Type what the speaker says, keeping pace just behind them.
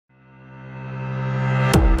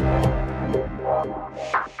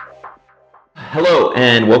Hello,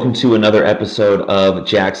 and welcome to another episode of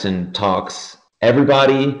Jackson Talks.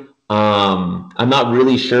 Everybody, I'm not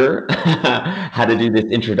really sure how to do this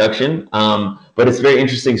introduction, but it's a very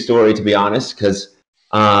interesting story to be honest, because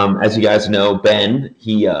as you guys know, Ben,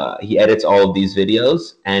 he edits all of these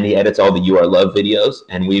videos, and he edits all the You Are Love videos,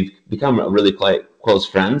 and we've become really quite close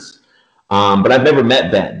friends. But I've never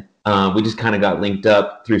met Ben. We just kind of got linked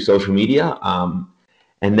up through social media.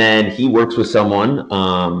 And then he works with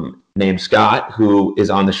someone named Scott, who is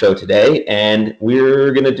on the show today, and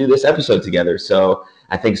we're going to do this episode together. So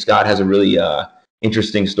I think Scott has a really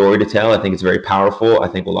interesting story to tell. I think it's very powerful. I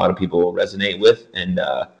think a lot of people will resonate with and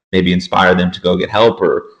maybe inspire them to go get help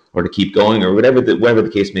or to keep going or whatever the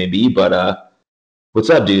case may be. But what's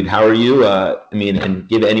up, dude? How are you? And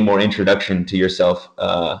give any more introduction to yourself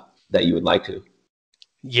that you would like to.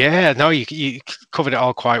 Yeah, no, you covered it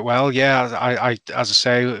all quite well. Yeah,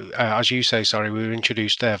 as you say, sorry, we were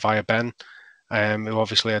introduced there via Ben, who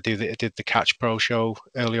obviously I did the Catch Pro show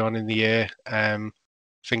early on in the year.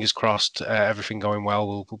 Fingers crossed, everything going well,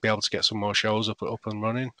 we'll be able to get some more shows up and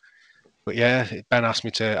running. But yeah, Ben asked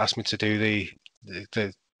me to do the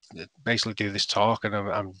basically do this talk, and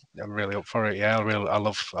I'm really up for it. Yeah, I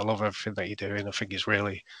love everything that you're doing. I think it's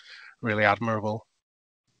really admirable.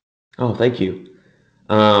 Oh, thank you.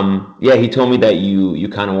 Yeah, he told me that you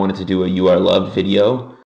kind of wanted to do a You Are Loved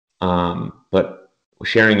video, but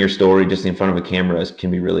sharing your story just in front of a camera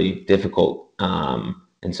can be really difficult.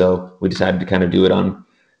 And so we decided to kind of do it on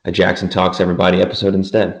a Jackson Talks Everybody episode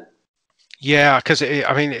instead. Yeah, because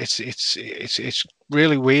it's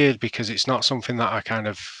really weird because it's not something that I've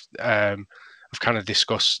kind of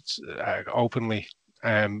discussed openly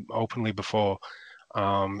before.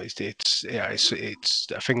 It's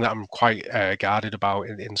a thing that I'm quite guarded about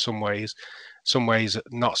in some ways. Some ways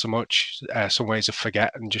not so much. Some ways I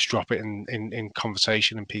forget and just drop it in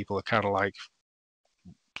conversation, and people are kind of like,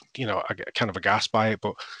 I get kind of aghast by it.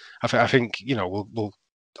 But I think we'll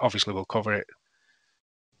obviously we'll cover it,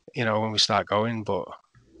 when we start going. But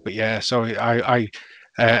yeah, so I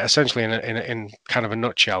essentially in kind of a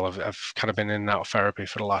nutshell, I've kind of been in and out of therapy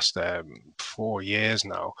for the last 4 years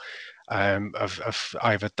now. I've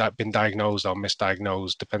either been diagnosed or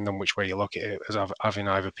misdiagnosed, depending on which way you look at it, as having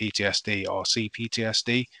either PTSD or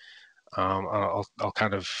CPTSD. And I'll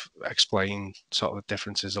kind of explain sort of the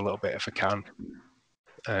differences a little bit if I can.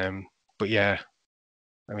 But yeah,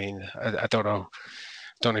 I mean, I don't know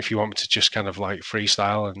if you want me to just kind of like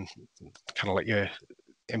freestyle and kind of let you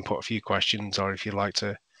input a few questions, or if you'd like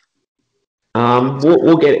to.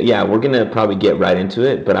 We'll get yeah, we're gonna probably get right into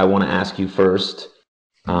it, but I want to ask you first.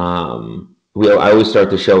 I always start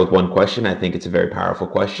the show with one question. I think it's a very powerful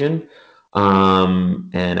question,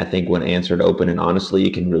 and I think when answered open and honestly,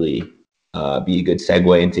 it can really be a good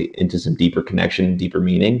segue into some deeper connection, deeper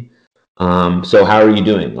meaning. So how are you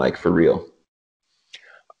doing, like for real?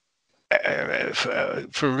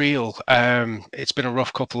 For real, it's been a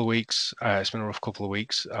rough couple of weeks.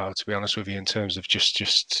 To be honest with you, in terms of just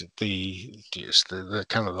the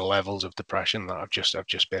kind of the levels of depression that I've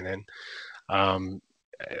just been in.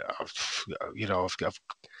 I've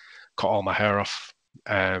cut all my hair off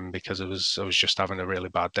because I was just having a really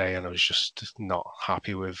bad day, and I was just not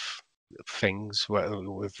happy with things where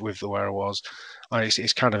I was. And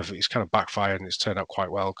it's kind of backfired, and it's turned out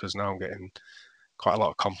quite well, because now I'm getting quite a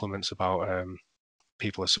lot of compliments about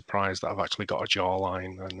people are surprised that I've actually got a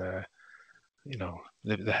jawline, and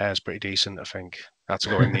the hair's pretty decent. I think I had to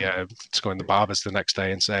go in the barbers the next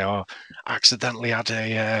day and say, "Oh, I accidentally had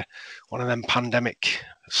a one of them pandemic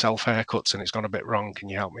self haircuts, and it's gone a bit wrong. Can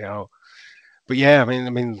you help me out?" But yeah, I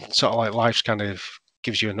mean, sort of like life's kind of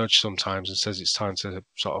gives you a nudge sometimes and says it's time to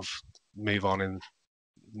sort of move on in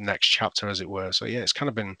the next chapter, as it were. So yeah, it's kind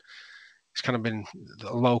of been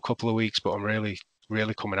a low couple of weeks, but I'm really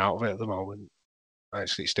coming out of it at the moment.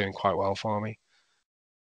 Actually, it's doing quite well for me.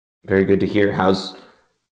 Very good to hear. How's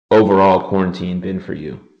overall quarantine been for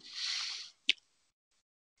you?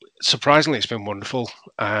 Surprisingly, it's been wonderful.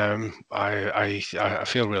 I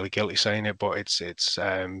feel really guilty saying it, but it's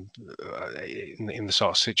in the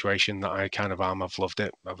sort of situation that I kind of am. I've loved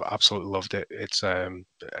it. I've absolutely loved it.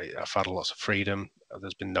 I've had lots of freedom.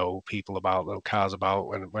 There's been no people about, no cars about.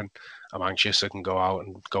 When I'm anxious, I can go out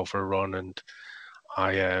and go for a run. And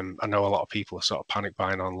I know a lot of people are sort of panic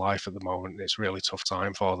buying on life at the moment. It's a really tough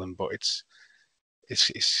time for them, but it's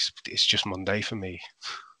just Monday for me.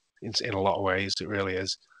 In a lot of ways, it really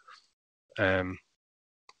is.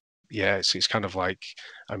 Yeah, it's kind of like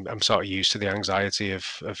I'm sort of used to the anxiety of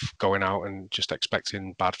going out and just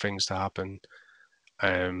expecting bad things to happen.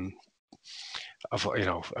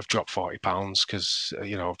 I've dropped 40 pounds because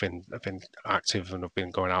I've been active and I've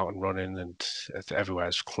been going out and running, and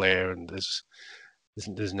everywhere's clear and there's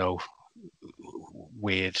no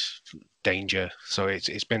weird danger. So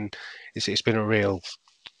it's been a real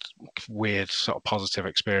weird sort of positive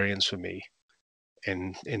experience for me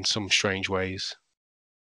in some strange ways.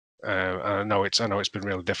 I know it's been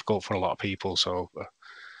really difficult for a lot of people, so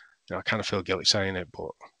I kind of feel guilty saying it, but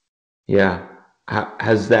Yeah.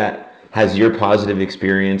 Has your positive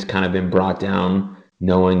experience kind of been brought down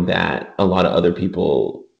knowing that a lot of other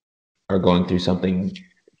people are going through something,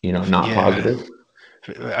 not yeah, positive?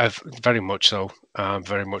 I've very much so.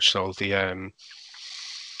 Very much so.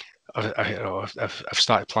 I've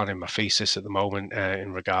started planning my thesis at the moment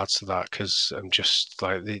in regards to that because I'm just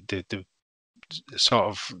like the sort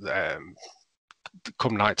of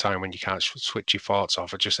come night time when you can't switch your thoughts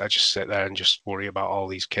off. I just sit there and just worry about all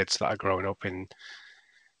these kids that are growing up in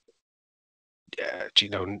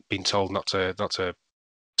being told not to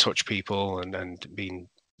touch people and being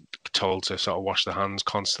told to sort of wash their hands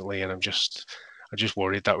constantly, and I'm just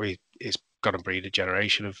worried that it's going to breed a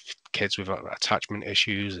generation of kids with attachment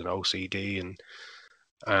issues and OCD, and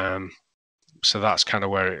so that's kind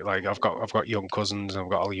of where I've got young cousins, and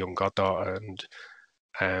I've got a young goddaughter,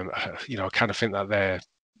 and I kind of think that they're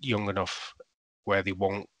young enough where they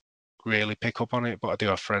won't really pick up on it, but I do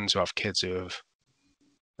have friends who have kids who have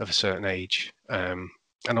of a certain age. I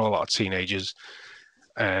know a lot of teenagers,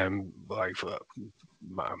 like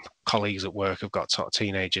my colleagues at work have got sort of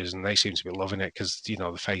teenagers, and they seem to be loving it because the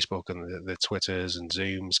Facebook and the Twitters and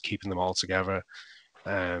Zooms keeping them all together.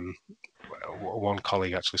 One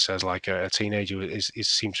colleague actually says like a teenager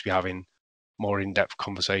seems to be having more in-depth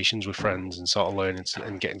conversations with friends and sort of learning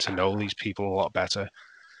and getting to know these people a lot better.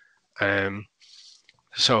 But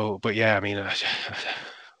yeah, I mean,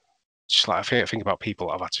 just like I think about people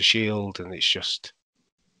that have had to shield, and it's just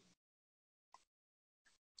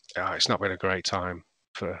it's not been a great time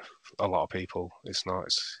for a lot of people. It's not.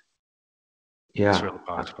 It's Yeah. really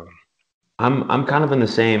bad. But I'm kind of in the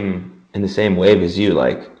same wave as you.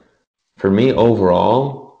 Like for me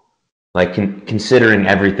overall, like considering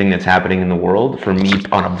everything that's happening in the world, for me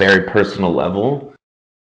on a very personal level,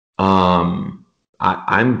 I'm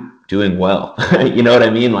doing well. You know what I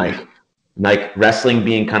mean? Like wrestling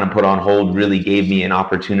being kind of put on hold really gave me an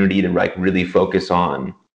opportunity to like really focus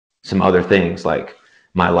on some other things, like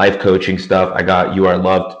my life coaching stuff. I got You Are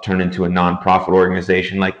Loved to turn into a nonprofit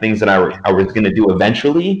organization, like things that I was going to do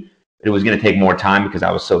eventually. But it was going to take more time because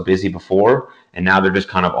I was so busy before, and now they're just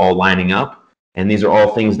kind of all lining up. And these are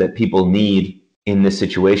all things that people need in this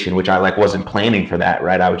situation, which I like wasn't planning for that,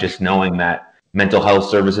 right? I was just knowing that mental health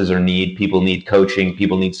services are need, people need coaching,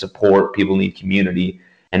 people need support, people need community.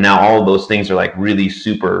 And now all of those things are like really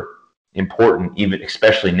super important, even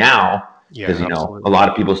especially now, yeah, because a absolutely. lot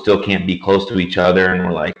of people still can't be close to each other, and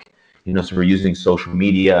we're like, so we're using social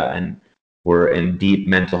media, and we're in deep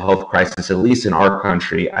mental health crisis, at least in our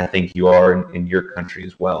country. I think you are in your country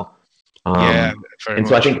as well. Yeah, very And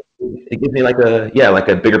so I much. think it gives me like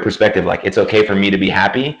a bigger perspective. Like it's okay for me to be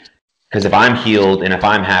happy, because if I'm healed and if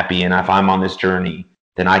I'm happy and if I'm on this journey,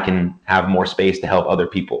 then I can have more space to help other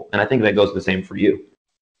people. And I think that goes the same for you.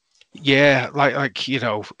 Yeah,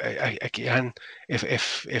 again,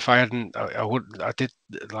 if I hadn't, I would. I did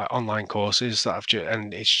like online courses that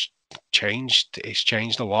and changed. It's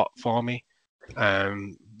changed a lot for me.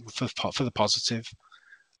 Um, for the positive.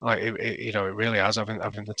 Like it really has.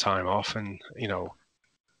 Having the time off, and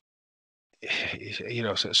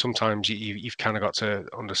so sometimes you've kind of got to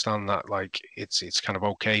understand that like it's kind of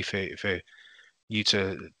okay for you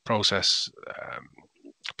to process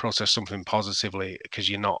something positively because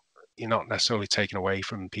you're not necessarily taken away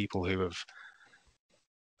from people who have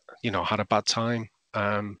had a bad time.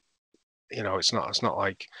 It's not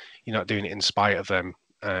like you're not doing it in spite of them.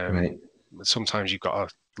 Right. Sometimes you've got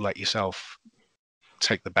to let yourself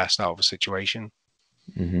take the best out of a situation,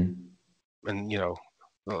 Hmm. and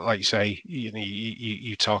like you say,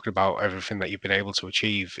 you talking about everything that you've been able to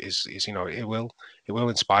achieve is it will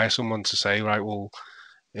inspire someone to say, right, well,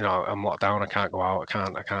 I'm locked down, I can't go out,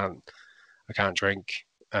 I can't drink,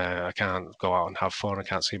 I can't go out and have fun, I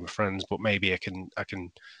can't see my friends, but maybe I can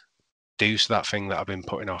do that thing that I've been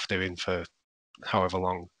putting off doing for however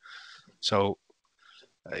long. So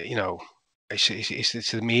you know,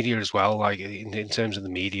 it's the media as well. Like in terms of the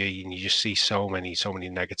media, you just see so many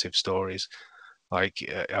negative stories. Like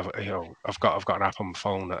I've got an app on my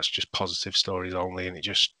phone that's just positive stories only, and it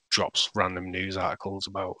just drops random news articles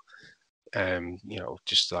about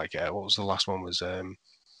just like what was the last one was a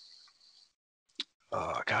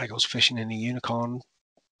guy goes fishing in a unicorn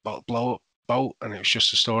blow up boat, and it was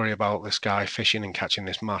just a story about this guy fishing and catching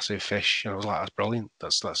this massive fish. And I was like, that's brilliant.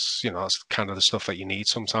 That's that's kind of the stuff that you need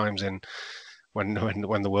sometimes in when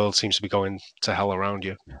the world seems to be going to hell around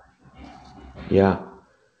you. Yeah,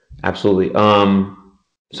 absolutely.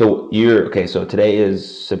 So you're okay. So today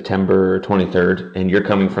is September 23rd, and you're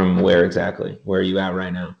coming from where exactly? Where are you at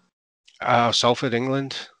right now? Salford,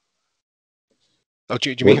 England. Oh,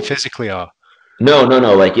 do you mean What? physically or? No, no,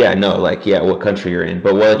 no. Like, yeah, what country you're in?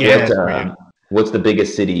 But Yeah, yeah. what's the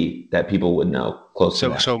biggest city that people would know close to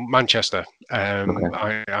that? So Manchester.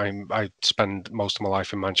 Okay. I spend most of my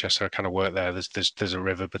life in Manchester. I kind of work there. There's a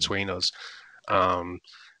river between us. Um,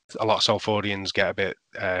 a lot of Salfordians get a bit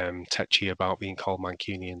tetchy about being called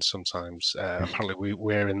Mancunians sometimes. Apparently,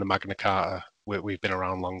 we're in the Magna Carta. We've been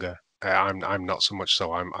around longer. I'm not so much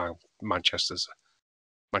so. I'm Manchester's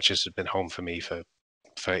been home for me for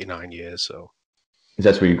 39 years. So Is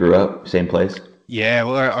that where you grew up? Same place? yeah,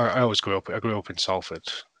 well, I always grew up. I grew up in Salford,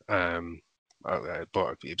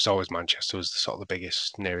 but it was always Manchester was the sort of the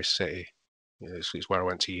biggest, nearest city. It's where I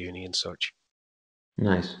went to uni and such.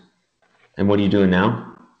 Nice. And what are you doing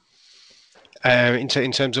now? In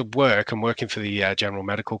terms of work, I'm working for the General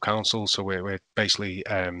Medical Council, so we're basically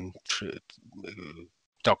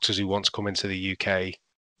doctors who want to come into the UK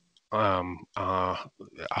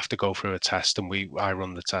have to go through a test, and I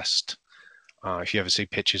run the test. If you ever see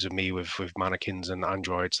pictures of me with mannequins and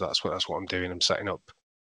androids, that's what I'm doing. I'm setting up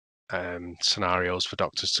scenarios for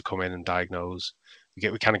doctors to come in and diagnose.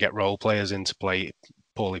 We kind of get role players in to play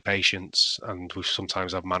poorly patients, and we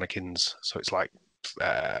sometimes have mannequins. So it's like,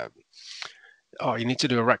 oh, you need to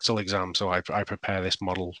do a rectal exam. So I prepare this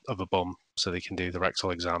model of a bum so they can do the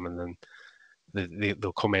rectal exam, and then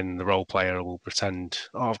they'll come in. The role player will pretend,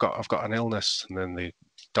 oh, I've got an illness, and then the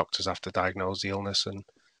doctors have to diagnose the illness and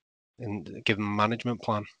give them a management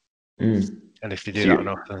plan. Mm. And if they So do that you're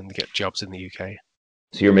enough, then they get jobs in the UK.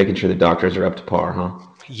 so you're making sure the doctors are up to par, huh?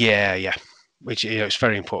 Yeah, yeah. Which it's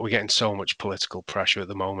very important. We're getting so much political pressure at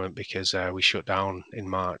the moment because we shut down in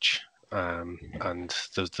March, and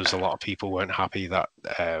there's a lot of people weren't happy that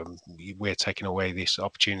we're taking away this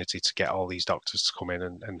opportunity to get all these doctors to come in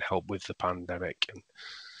and help with the pandemic. And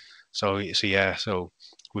so yeah, so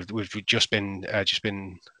we've just been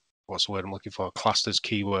what's the word I'm looking for? Classed as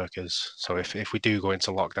key workers. So if we do go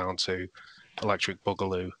into lockdown to electric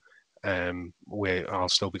boogaloo, I'll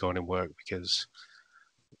still be going in work because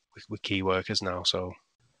we're key workers now. So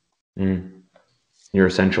Mm. You're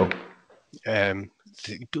essential.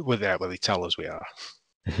 they tell us we are.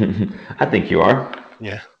 I think you are.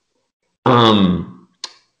 Yeah. Um,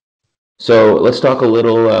 so let's talk a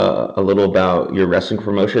little about your wrestling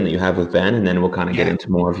promotion that you have with Ben, and then we'll kind of get Yeah. into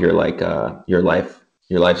more of your your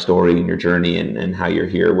life story and your journey and how you're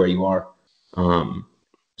here where you are. Um,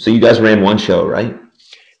 so you guys ran one show, right?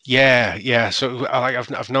 Yeah. So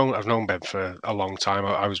I've known Ben for a long time.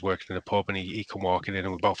 I was working in a pub and he come walking in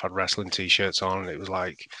and we both had wrestling t-shirts on and it was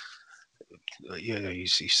like, he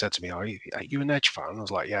said to me, are you an Edge fan? I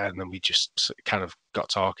was like, yeah. And then we just kind of got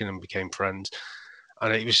talking and became friends.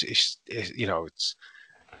 And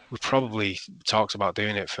we probably talked about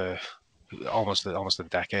doing it for almost a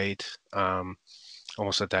decade.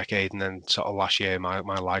 Almost a decade, and then sort of last year, my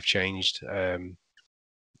life changed.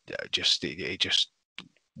 It just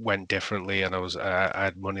went differently, and I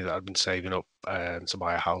had money that I'd been saving up to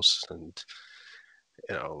buy a house, and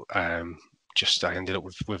just I ended up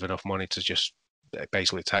with enough money to just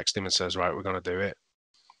basically text him and says, right, we're going to do it.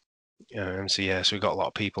 So yeah, so we got a lot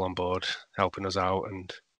of people on board helping us out,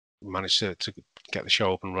 and managed to get the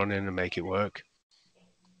show up and running and make it work.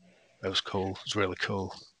 It was cool. It was really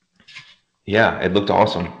cool. Yeah, it looked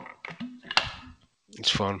awesome. It's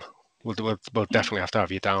fun. We'll definitely have to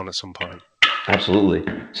have you down at some point. Absolutely.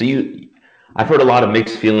 I've heard a lot of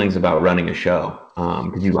mixed feelings about running a show.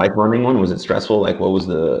 Did you like running one? Was it stressful? Like, what was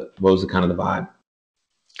the kind of the vibe?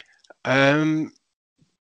 Um,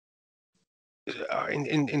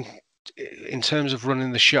 in terms of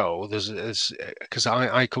running the show, there's because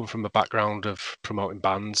I come from a background of promoting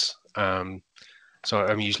bands. So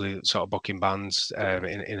I'm usually sort of booking bands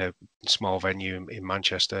in a small venue in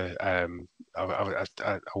Manchester. I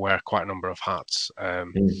wear quite a number of hats.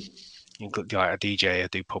 Mm. Like a DJ, I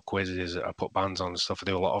do pub quizzes, I put bands on and stuff. I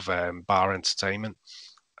do a lot of bar entertainment.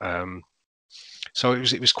 So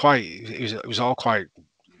it was all quite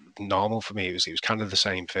normal for me. It was kind of the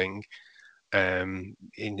same thing. In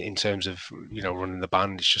terms of running the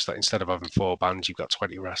band, it's just that instead of having 4 bands, you've got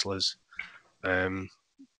 20 wrestlers. So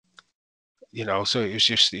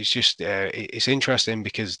it's interesting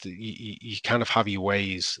because you kind of have your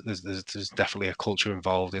ways. There's definitely a culture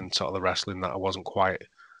involved in sort of the wrestling that I wasn't quite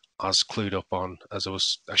as clued up on as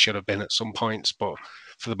I should have been at some points. But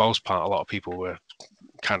for the most part, a lot of people were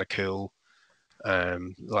kind of cool.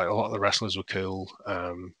 Like a lot of the wrestlers were cool.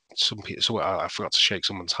 Some people, so I forgot to shake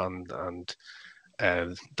someone's hand, and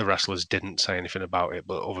the wrestlers didn't say anything about it,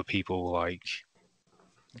 but other people like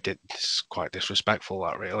it's quite disrespectful.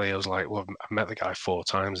 That really, I was like, well, I met the guy 4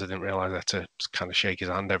 times. I didn't realize I had to kind of shake his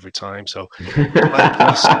hand every time. So,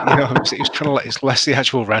 less, it was kind of like it's less the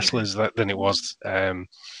actual wrestlers than it was,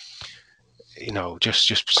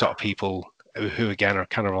 just sort of people who again are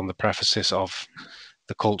kind of on the prefaces of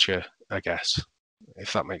the culture, I guess,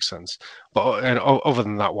 if that makes sense. But other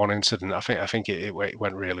than that one incident, I think it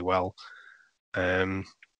went really well. The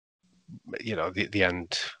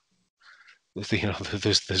end.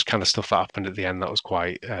 There's kind of stuff that happened at the end that was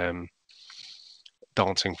quite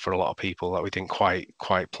daunting for a lot of people that we didn't quite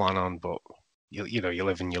plan on. But you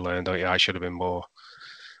live and you learn, don't you? I should have been more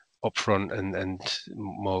upfront and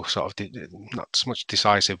more sort of not so much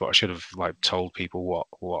decisive, but I should have like told people what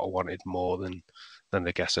I wanted more than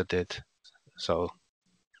the guess I did. So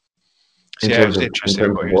yeah, it was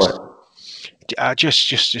interesting. But it was,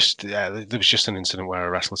 there was just an incident where a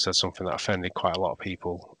wrestler said something that offended quite a lot of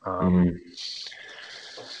people.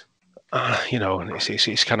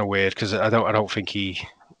 It's kind of weird because I don't think he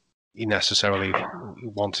necessarily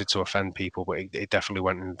wanted to offend people, but it definitely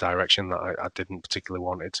went in a direction that I didn't particularly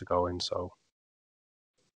want it to go in. So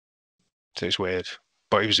it's weird.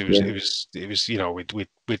 But it was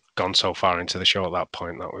we'd gone so far into the show at that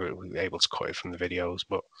point that we were able to cut it from the videos.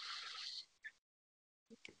 But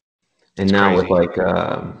and now crazy. With like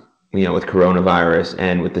with coronavirus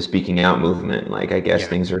and with the speaking out movement, like I guess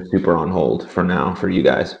things are super on hold for now for you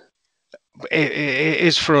guys. It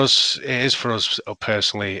is for us. It is for us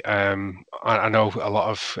personally. I know a lot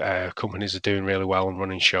of companies are doing really well and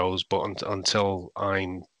running shows, but until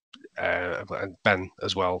I'm and Ben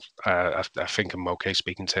as well, I think I'm okay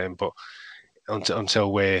speaking to him. But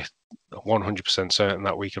until we're 100% certain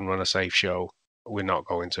that we can run a safe show, we're not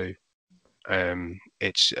going to. I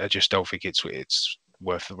just don't think it's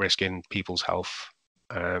worth risking people's health.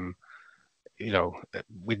 We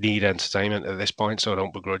need entertainment at this point, so I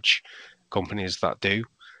don't begrudge companies that do.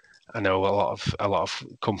 I know a lot of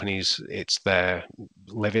companies, it's their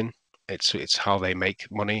living, it's how they make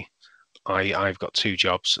money. I've got 2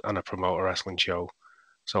 jobs and I promote a wrestling show,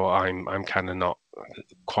 so I'm kind of not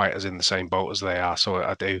quite as in the same boat as they are. So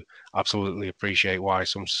I do absolutely appreciate why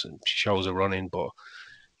some shows are running, but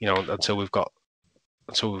until we've got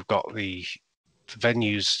the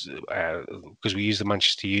venues, because we use the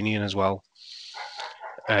Manchester Union as well.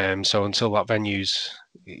 So until that venues,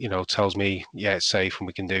 tells me, yeah, it's safe and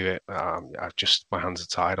we can do it, my hands are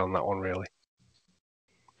tied on that one, really.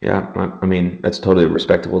 Yeah, I mean, that's totally a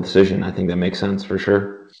respectable decision. I think that makes sense for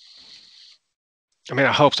sure. I mean,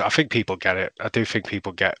 I hope so. I think people get it. I do think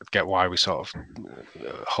people get why we sort of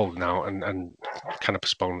holding out and kind of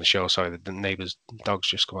postponing the show. Sorry, the neighbour's dogs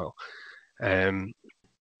just come out.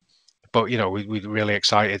 But we're really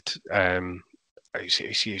excited.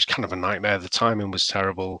 It was kind of a nightmare. The timing was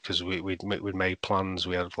terrible because we'd made plans.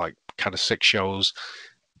 We had like kind of 6 shows.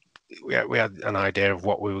 We had an idea of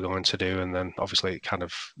what we were going to do, and then obviously kind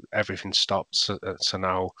of everything stopped. So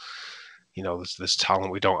now, there's talent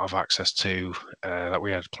we don't have access to that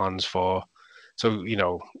we had plans for. So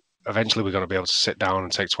eventually we're going to be able to sit down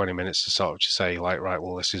and take 20 minutes to sort of just say like, right,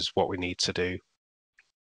 well, this is what we need to do.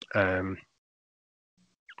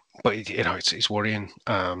 But it's worrying.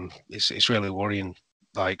 It's really worrying,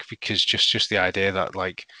 like, because just the idea that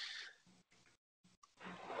like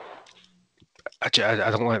I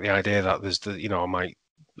don't like the idea that there's I might,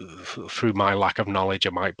 through my lack of knowledge, I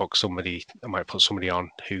might put somebody on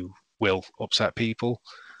who will upset people.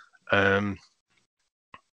 In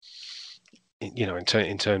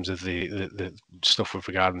terms of the stuff with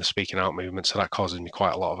regarding the speaking out movement, so that causes me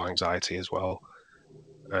quite a lot of anxiety as well.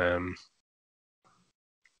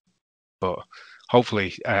 But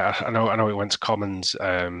hopefully, I know it went to Commons.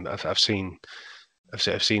 I've seen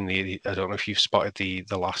the. I don't know if you've spotted the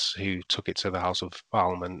lass who took it to the House of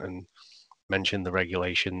Parliament and mentioned the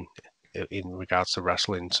regulation in regards to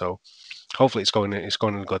wrestling. So hopefully it's going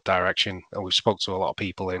in a good direction. And we've spoke to a lot of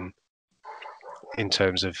people in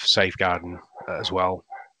terms of safeguarding as well.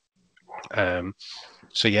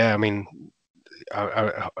 So yeah, I mean,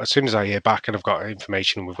 as soon as I hear back and I've got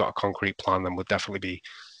information and we've got a concrete plan, then we'll definitely be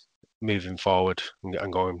moving forward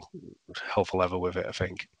and going hell for leather with it, I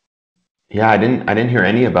think. Yeah, I didn't hear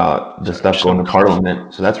any about the stuff going to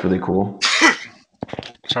Parliament, so that's really cool.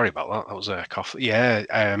 Sorry about that. That was a cough. Yeah,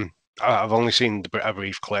 I've only seen a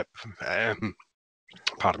brief clip.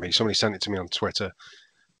 Pardon me. Somebody sent it to me on Twitter,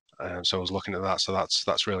 So I was looking at that. So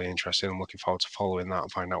that's really interesting. I'm looking forward to following that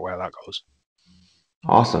and find out where that goes.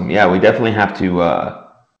 Awesome. Yeah, we definitely have to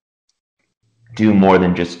do more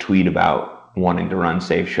than just tweet about wanting to run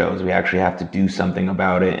safe shows. We actually have to do something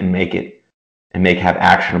about it and have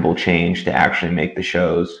actionable change to actually make the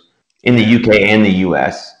shows in the UK and the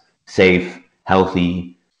US safe,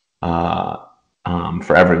 healthy,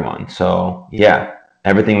 for everyone. So yeah,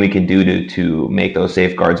 everything we can do to make those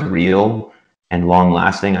safeguards real and long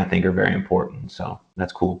lasting, I think, are very important. So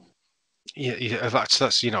that's cool. Yeah,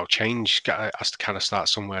 that's change has to kind of start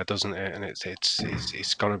somewhere, doesn't it? And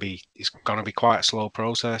it's gonna be quite a slow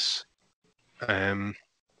process.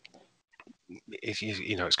 If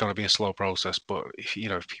it's going to be a slow process, but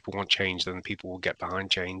if people want change, then people will get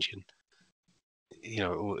behind change, and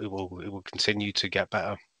it will continue to get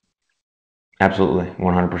better. Absolutely,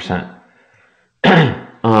 100%.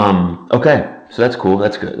 Okay, so that's cool.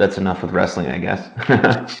 That's good. That's enough with wrestling, I guess.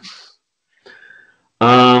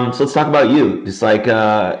 So let's talk about you. Just like,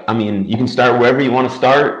 I mean, you can start wherever you want to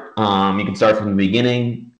start. You can start from the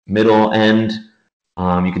beginning, middle, end.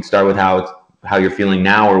 You can start with how you're feeling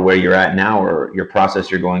now, or where you're at now, or your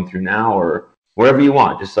process you're going through now, or wherever you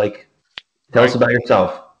want. Just like tell us about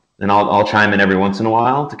yourself, and I'll chime in every once in a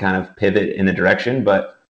while to kind of pivot in a direction.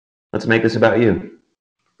 But let's make this about you.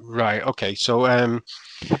 Right. Okay. So I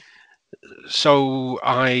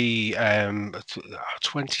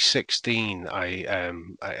 2016 I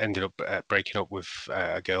ended up breaking up with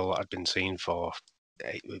a girl that I'd been seeing for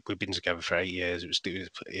we've been together for 8 years. It was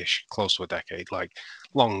ish, close to a decade, like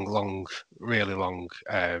long, really long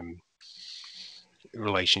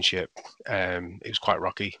relationship. It was quite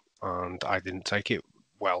rocky, and I didn't take it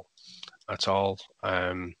well at all.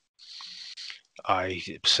 I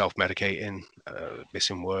self-medicating,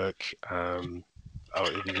 missing work.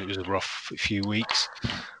 It was a rough few weeks.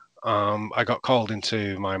 I got called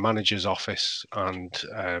into my manager's office, and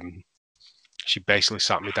she basically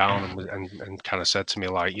sat me down and kind of said to me,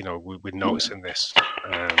 like, we're noticing this,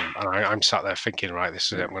 and I'm sat there thinking, right,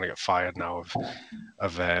 this is it. I'm going to get fired now.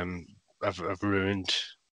 I've ruined.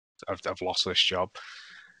 I've lost this job.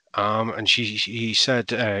 And he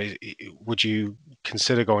said, would you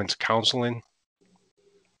consider going to counselling?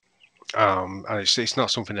 And it's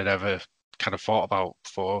not something I'd ever kind of thought about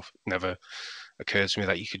before. Never occurred to me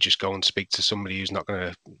that you could just go and speak to somebody who's not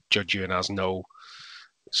going to judge you and has no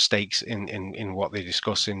stakes in what they're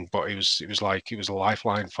discussing. But it was like it was a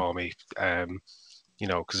lifeline for me,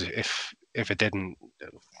 because if I didn't,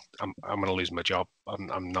 I'm going to lose my job.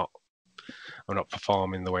 I'm not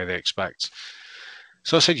performing the way they expect.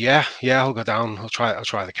 So I said, yeah, I'll go down. I'll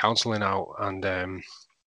try the counselling out, and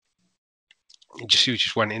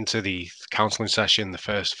just went into the counselling session. The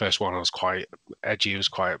first one, I was quite edgy. I was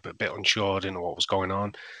quite a bit unsure. Didn't know what was going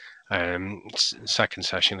on. Second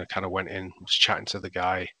session, I kind of went in, was chatting to the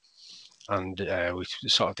guy, and we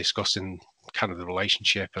sort of discussing kind of the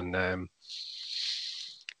relationship, and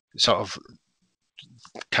sort of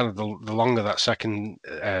kind of the longer that second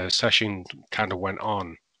session kind of went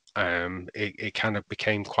on, it kind of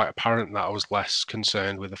became quite apparent that I was less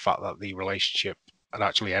concerned with the fact that the relationship had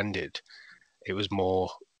actually ended. It was more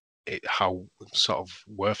how sort of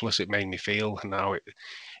worthless it made me feel, and now it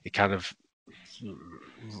kind of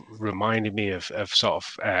reminded me of sort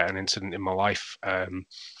of an incident in my life. And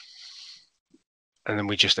then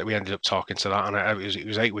we ended up talking to that, and it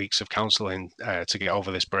was 8 weeks of counselling to get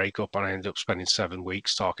over this breakup, and I ended up spending 7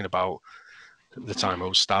 weeks talking about the time I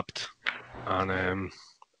was stabbed, and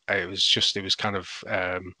it was kind of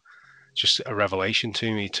just a revelation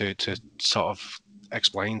to me to sort of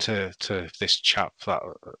explain to this chap that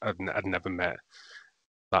I'd never met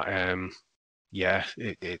that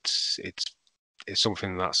it's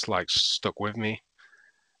something that's like stuck with me,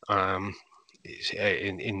 it's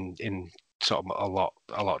in sort of a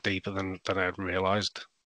lot deeper than I had realized,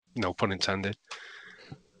 no pun intended.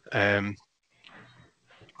 But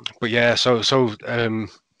yeah,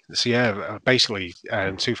 basically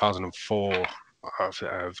 2004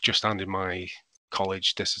 I've just handed my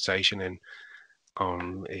college dissertation in.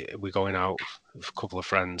 We're going out with a couple of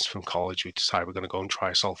friends from college. We decided we're going to go and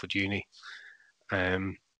try Salford Uni.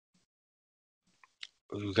 We're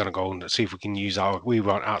going to go and see if we can use we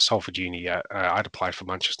weren't at Salford Uni yet. I'd applied for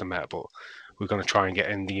Manchester Met, but we're going to try and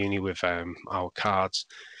get in the uni with our cards.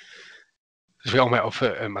 So we all met up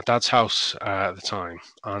at my dad's house at the time,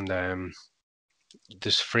 and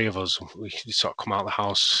there's three of us. We sort of come out of the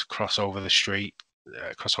house, cross over the street,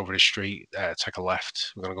 take a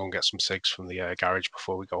left. We're going to go and get some cigs from the garage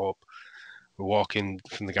before we go up. We're walking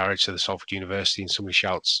from the garage to the Salford University, and somebody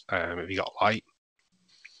shouts, "Have you got a light?"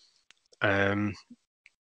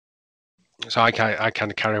 So I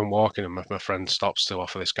kind of carry on walking, and my friend stops to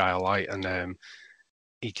offer this guy a light, and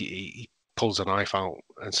he pulls a knife out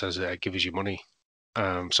and says, "Give us your money."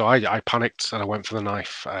 So I panicked and I went for the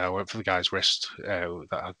knife. I went for the guy's wrist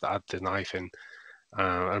that had the knife in.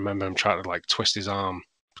 I remember him trying to like twist his arm,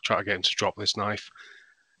 try to get him to drop this knife,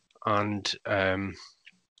 and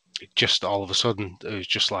just all of a sudden it was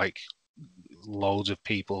just like loads of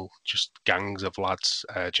people, just gangs of lads,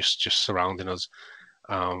 just surrounding us.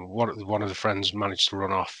 One of the friends managed to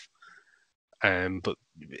run off, but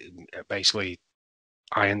basically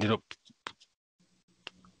I ended up.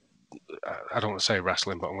 I don't want to say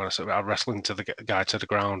wrestling, but I'm going to say I'm wrestling to the guy to the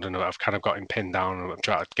ground, and I've kind of got him pinned down, and I'm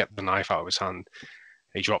trying to get the knife out of his hand.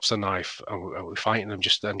 He drops the knife, and we're fighting him,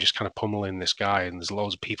 just kind of pummeling this guy, and there's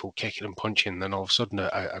loads of people kicking and punching. And then all of a sudden,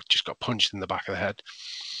 I've just got punched in the back of the head.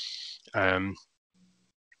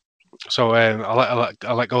 So I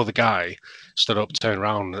let go of the guy, stood up, turned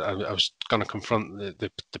around. I was going to confront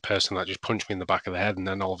the person that just punched me in the back of the head, and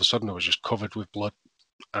then all of a sudden I was just covered with blood,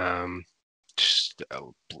 just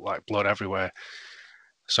like blood everywhere.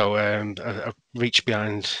 So I reach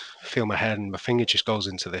behind, feel my head, and my finger just goes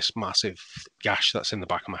into this massive gash that's in the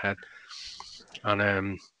back of my head.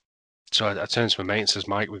 And so I turn to my mate and says,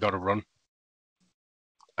 "Mike, we got to run."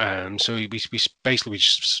 So we basically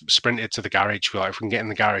just sprinted to the garage. We're like, if we can get in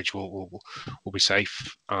the garage, we'll be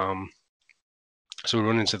safe. So we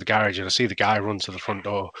run into the garage, and I see the guy run to the front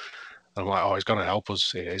door. And I'm like, oh, he's going to help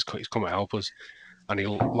us. He's coming to help us. And he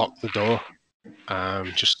locked the door,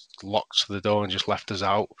 just locked the door and just left us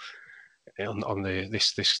out on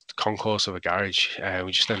this concourse of a garage.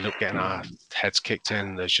 We just ended up getting our heads kicked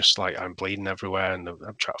in. There's just like, I'm bleeding everywhere, and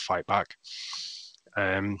I'm trying to fight back.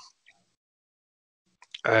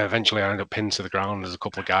 Eventually, I ended up pinned to the ground. There's a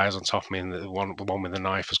couple of guys on top of me, and the one with the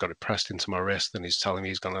knife has got it pressed into my wrist, and he's telling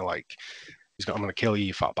me I'm going to kill you,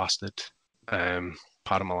 you fat bastard.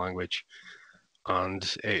 Pardon my language.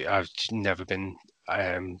 And I've never been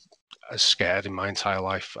as scared in my entire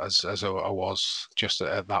life as I was just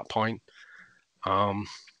at that point. And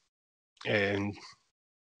it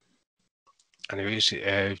was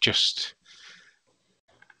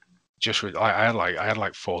I had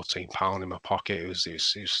like £14 in my pocket. It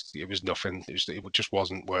was nothing. It just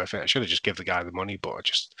wasn't worth it. I should have just given the guy the money, but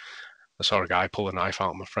I saw a guy pull a knife out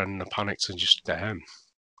of my friend, and I panicked and just I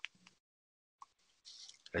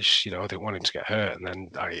didn't want him to get hurt, and then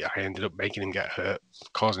I ended up making him get hurt,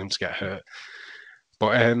 causing him to get hurt.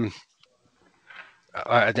 But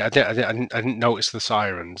I didn't notice the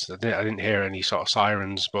sirens. I didn't hear any sort of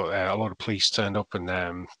sirens, but a lot of police turned up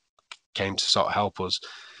and came to sort of help us.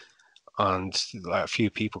 And like a few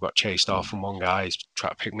people got chased off, and one guy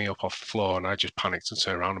tried to pick me up off the floor, and I just panicked and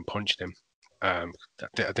turned around and punched him. I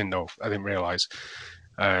didn't realize.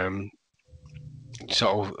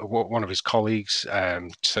 So one of his colleagues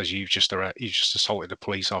says you've just assaulted a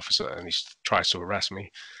police officer, and he tries to arrest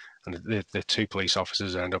me. And the two police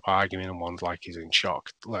officers end up arguing, and one's like he's in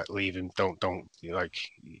shock, like leave him, don't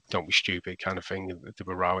be stupid, kind of thing. They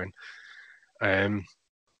were rowing. I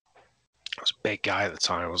was a big guy at the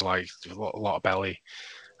time. I was like a lot of belly.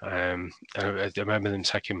 And I remember them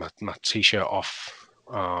taking my t-shirt off.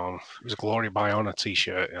 It was a Gloria Bayona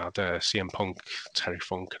t-shirt. It had CM Punk, Terry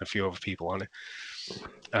Funk, and a few other people on it.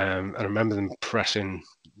 And I remember them pressing,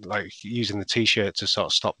 like using the t-shirt to sort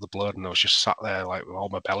of stop the blood, and I was just sat there like with all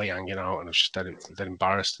my belly hanging out, and I was just dead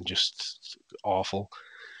embarrassed and just awful.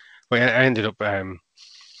 But I ended up kind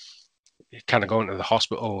of going to the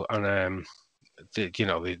hospital, and they're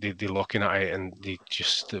looking at it, and they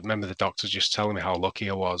just remember the doctors just telling me how lucky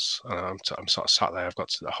I was. And I'm sort of sat there. I've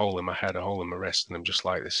got a hole in my head, a hole in my wrist, and I'm just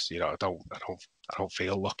like this. I don't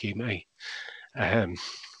feel lucky, me.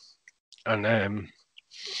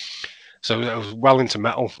 So I was well into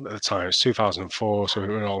metal at the time. It was 2004, so we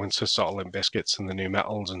were all into sort of Limp Bizkit and the new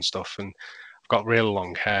metals and stuff. And I've got real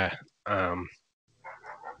long hair.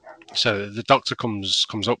 So the doctor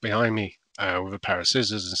comes up behind me with a pair of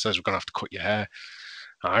scissors and says, "We're going to have to cut your hair."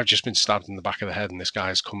 I've just been stabbed in the back of the head, and this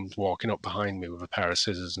guy's come walking up behind me with a pair of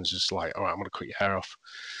scissors and just like, "All right, I'm going to cut your hair off."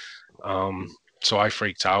 So I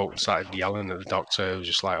freaked out, started yelling at the doctor. It was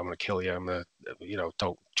just like, "I'm going to kill you. I'm going to,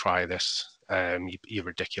 don't try this. You're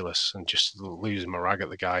ridiculous," and just losing my rag at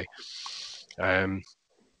the guy. And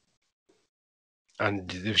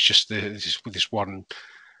there was just this one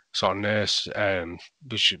sort of nurse,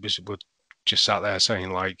 which would just sat there saying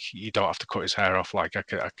like, "You don't have to cut his hair off. Like I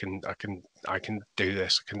can do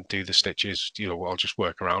this. I can do the stitches. I'll just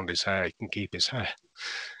work around his hair. He can keep his hair."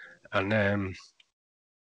 And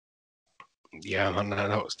yeah, man,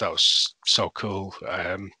 that was so cool.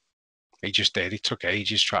 He just did. He took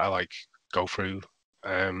ages trying to like go through.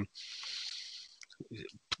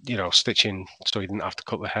 stitching so he didn't have to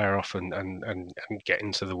cut the hair off and get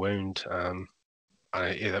into the wound.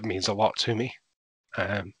 That means a lot to me.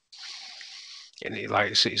 And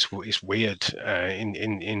it's weird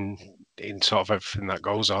in sort of everything that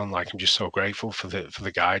goes on. Like, I'm just so grateful for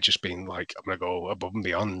the guy just being like, I'm gonna go above and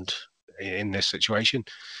beyond in this situation.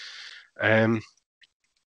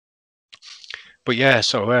 But yeah,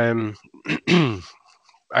 so I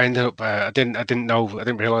ended up. I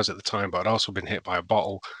didn't realize at the time, but I'd also been hit by a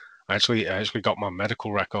bottle. I actually got my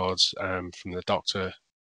medical records from the doctor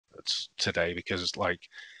today, because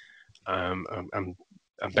I'm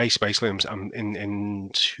basically I'm in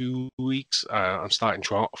 2 weeks. I'm starting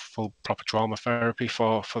full proper trauma therapy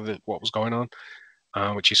for what was going on,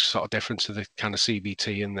 which is sort of different to the kind of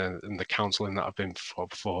CBT and the counselling that I've been for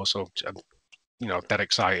before. So I'm dead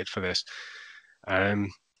excited for this.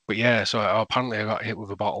 But yeah, so apparently I got hit with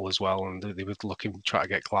a bottle as well, and they were looking to try to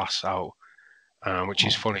get glass out, which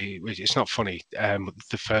is funny. It's not funny.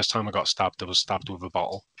 The first time I got stabbed, I was stabbed with a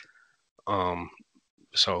bottle.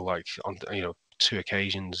 So like on 2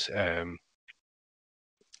 occasions.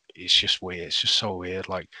 It's just weird. It's just so weird.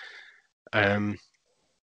 Like,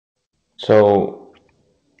 So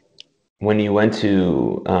when you went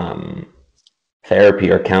to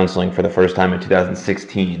therapy or counseling for the first time in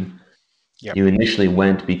 2016, yep. You initially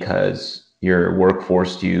went because your work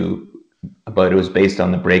forced you, but it was based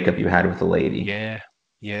on the breakup you had with a lady. Yeah.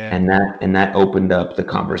 And that opened up the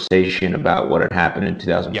conversation about what had happened in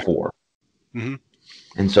 2004. Yeah. Mm-hmm.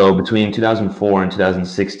 And so between 2004 and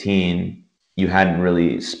 2016, you hadn't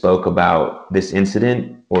really spoke about this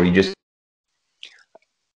incident, or you just,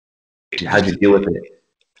 how'd you deal with it?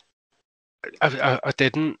 I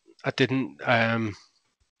didn't. I didn't,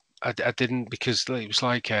 because it was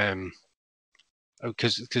like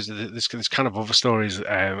because there's kind of other stories.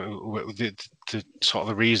 The sort of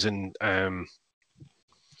the reason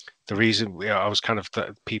I was kind of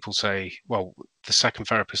people say, well, the second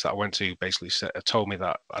therapist that I went to basically told me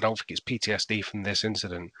that I don't think it's PTSD from this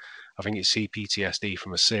incident. I think it's CPTSD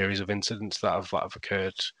from a series of incidents that have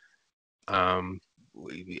occurred. A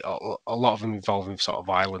lot of them involving sort of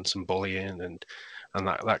violence and bullying and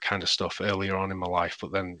that kind of stuff earlier on in my life,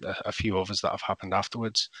 but then a few others that have happened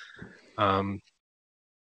afterwards.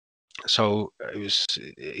 So it was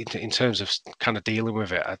in terms of kind of dealing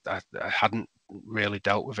with it. I hadn't really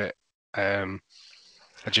dealt with it.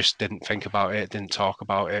 I just didn't think about it, didn't talk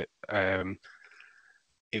about it.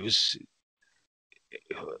 It was,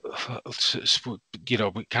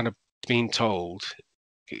 kind of being told.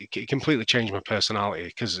 It completely changed my personality,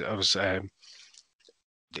 because I was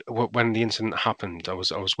when the incident happened, I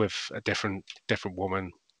was with a different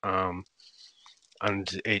woman, and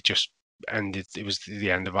it just ended. It was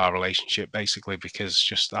the end of our relationship, basically,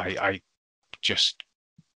 because I just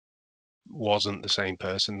wasn't the same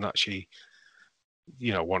person that she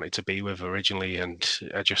wanted to be with originally, and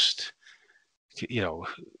I just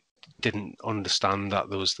didn't understand that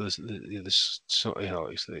there was this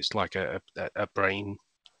it's like a brain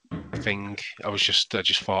thing. I just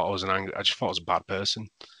thought I was I just thought I was a bad person,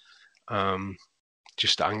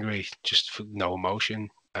 just angry, just for no emotion,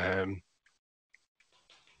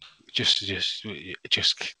 just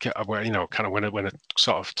kind of when I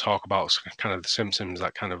sort of talk about kind of the symptoms,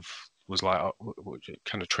 that kind of was like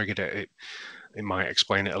kind of triggered it. It might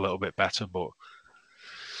explain it a little bit better, but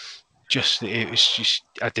it was just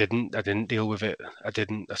I didn't deal with it. I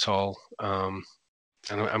didn't at all.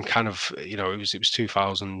 And I'm kind of it was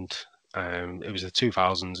 2000. It was the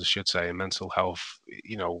 2000s, I should say. Mental health,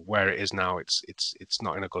 where it is now, it's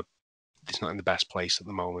not in the best place at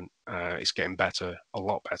the moment. It's getting better, a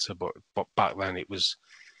lot better, but back then it was,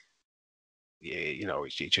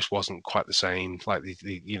 it just wasn't quite the same. Like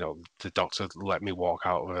the doctor let me walk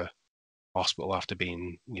out of a hospital after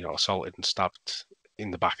being assaulted and stabbed in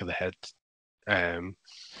the back of the head. And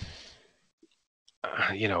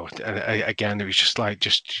again, it was just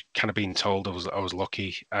kind of being told I was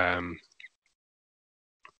lucky. That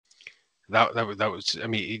was, I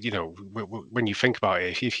mean, when you think about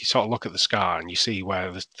it, if you sort of look at the scar and you see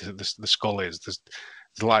where the skull is, there's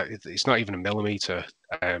it's not even a millimeter.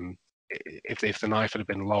 If the knife had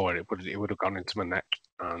been lower, it would have gone into my neck,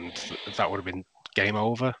 and that would have been game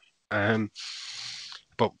over.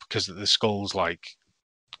 But because the skull's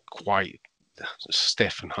quite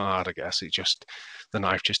stiff and hard, I guess the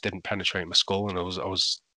knife just didn't penetrate my skull, and I was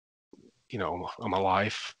I'm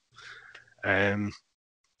alive.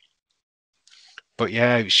 But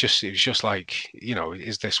yeah, it was just like,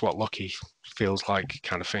 is this what lucky feels like,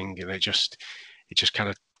 kind of thing, and it just kind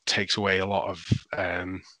of takes away a lot of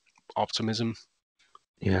optimism.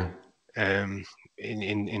 Yeah.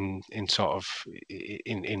 in sort of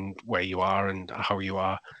in where you are and how you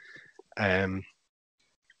are.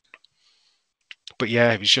 But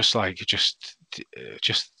yeah, it was just like just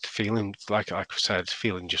feeling like I said,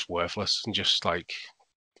 feeling just worthless and just like,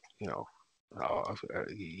 you know, oh,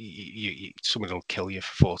 someone will kill you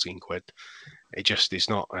for 14 quid. It just it's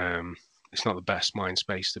not the best mind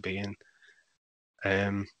space to be in.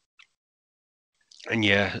 And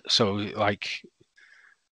yeah, so like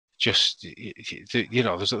just you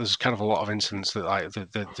know, there's kind of a lot of incidents that like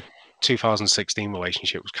the 2016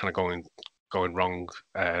 relationship was kind of going wrong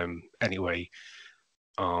anyway.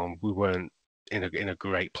 We weren't in a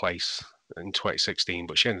great place in 2016,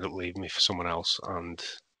 but she ended up leaving me for someone else, and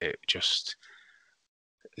it was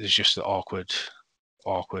just awkward.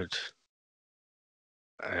 It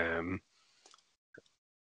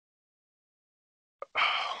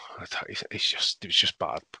was just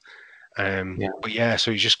bad. But yeah,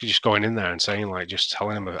 so he's just going in there and saying like, just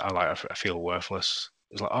telling him I feel worthless.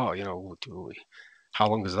 He's like, oh, you know, how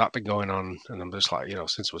long has that been going on? And I'm just like, you know,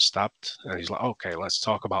 since I was stabbed. And he's like, okay, let's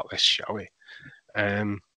talk about this, shall we?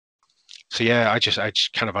 So yeah, I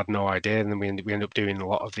just kind of had no idea, and then we end up doing a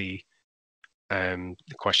lot of the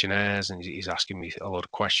questionnaires, and he's asking me a lot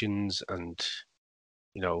of questions, and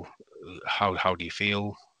you know, how do you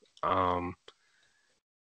feel?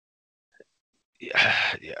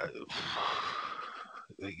 Yeah,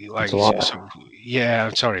 like so, yeah.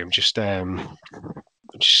 I'm sorry. I'm just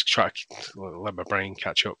trying to let my brain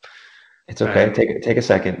catch up. It's okay. Take a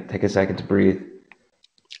second. Take a second to breathe.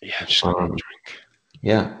 Yeah, I'm just gonna have a drink.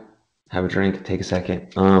 Yeah, have a drink. Take a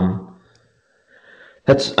second.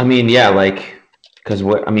 That's. I mean, yeah, like because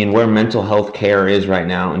where mental health care is right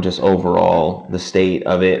now, and just overall the state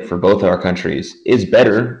of it for both our countries is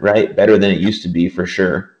better, right? Better than it used to be for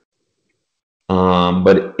sure.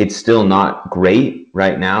 But it's still not great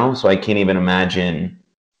right now. So I can't even imagine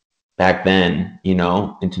back then, you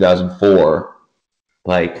know, in 2004,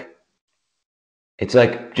 like it's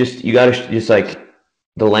like just you gotta just like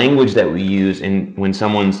the language that we use in when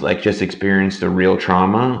someone's like just experienced a real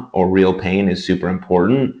trauma or real pain is super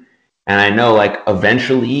important. And I know like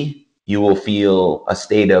eventually you will feel a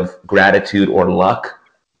state of gratitude or luck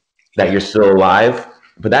that you're still alive,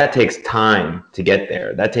 but that takes time to get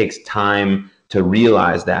there. That takes time to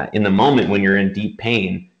realize that in the moment when you're in deep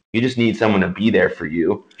pain, you just need someone to be there for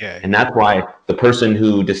you. And that's why the person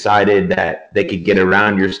who decided that they could get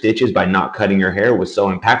around your stitches by not cutting your hair was so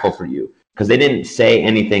impactful for you, because they didn't say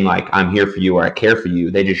anything like I'm here for you or I care for you.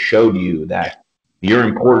 They just showed you that you're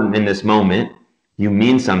important in this moment. You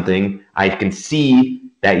mean something. I can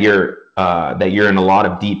see that you're in a lot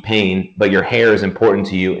of deep pain, but your hair is important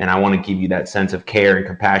to you, and I want to give you that sense of care and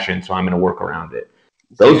compassion, so I'm going to work around it.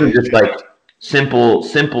 Those are just like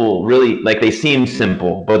simple, really, like they seem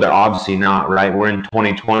simple, but they're obviously not, right? We're in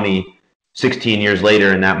 2020, 16 years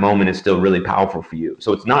later, and that moment is still really powerful for you.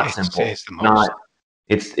 So it's not simple. It's the most.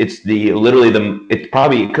 It's literally it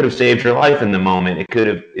could have saved your life in the moment.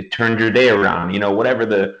 It turned your day around, you know, whatever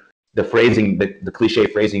the phrasing, the cliche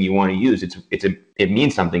phrasing you want to use, it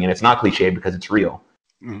means something, and it's not cliche because it's real.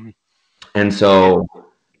 Mm-hmm. And so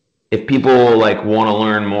if people like want to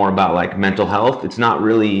learn more about like mental health, it's not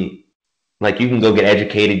really like you can go get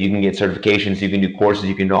educated, you can get certifications, you can do courses,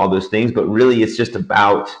 you can do all those things, but really it's just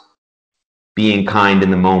about being kind in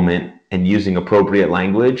the moment and using appropriate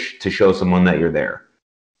language to show someone that you're there.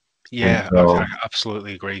 Yeah, I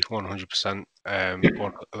absolutely agree, 100%.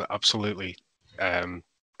 Absolutely.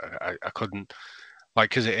 I couldn't, like,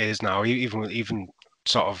 because it is now, even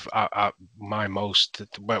sort of at my most,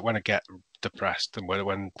 when I get depressed and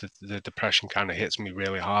when the depression kind of hits me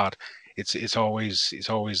really hard, it's always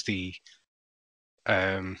the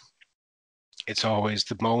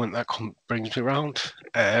moment that brings me around.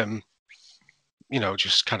 You know,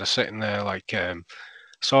 just kind of sitting there like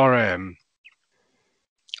saw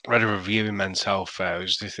read a review in Men's Health. It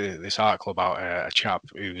was this article about a chap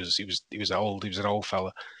who was an old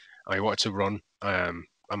fella, and he wanted to run a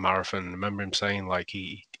marathon. I remember him saying like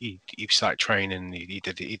he started training. He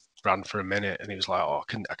ran for a minute, and he was like, "Oh,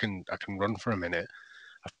 I can run for a minute.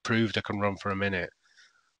 I've proved I can run for a minute.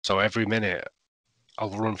 So every minute I'll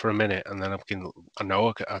run for a minute, and then I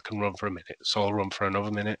know I can run for a minute, so I'll run for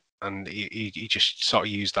another minute." And he just sort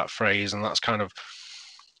of used that phrase, and that's kind of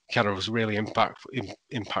was really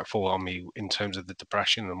impactful on me in terms of the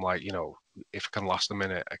depression. I'm like, you know, if I can last a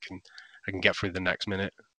minute, I can get through the next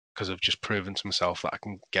minute, because I've just proven to myself that I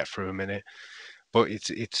can get through a minute. But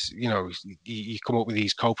it's you know, you come up with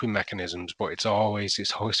these coping mechanisms, but it's always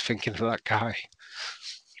thinking of that guy.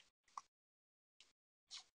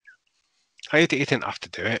 He didn't have to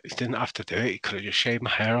do it. He didn't have to do it. He could have just shaved my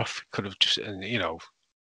hair off. He could have just, you know,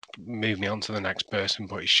 moved me on to the next person.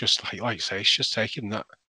 But it's just like you say, it's just taking that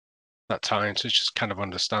time to just kind of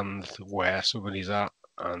understand where somebody's at,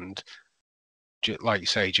 and like you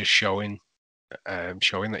say, just showing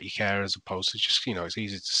that you care, as opposed to just, you know, it's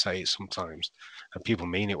easy to say it sometimes, and people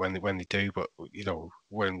mean it when they do. But you know,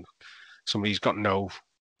 when somebody's got no,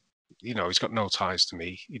 you know, he's got no ties to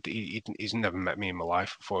me. He's never met me in my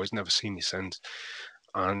life before. He's never seen me since,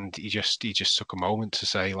 and he just took a moment to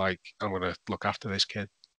say, like, I'm gonna look after this kid.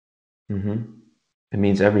 It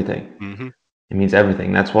means everything. Mm-hmm. It means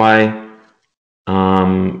everything. That's why,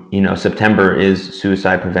 you know, September is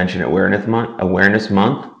Suicide Prevention Awareness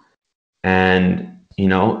Month, and you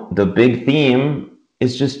know, the big theme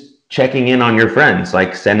is just checking in on your friends,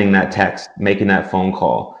 like sending that text, making that phone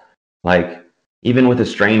call, like even with a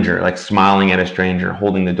stranger, like smiling at a stranger,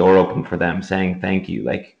 holding the door open for them, saying thank you.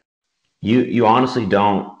 Like you honestly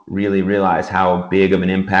don't really realize how big of an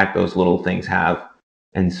impact those little things have.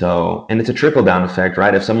 And it's a trickle down effect,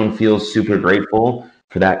 right? If someone feels super grateful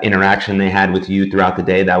for that interaction they had with you throughout the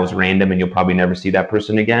day that was random and you'll probably never see that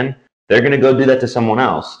person again, they're going to go do that to someone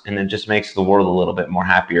else. And it just makes the world a little bit more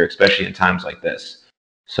happier, especially in times like this.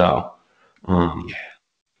 So, um,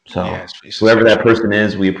 Yeah, it's whoever that person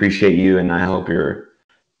is, we appreciate you. And I hope your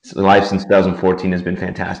life since 2014 has been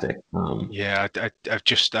fantastic. Yeah, I've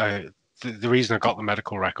just the reason I got the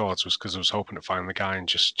medical records was because I was hoping to find the guy and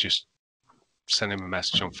just send him a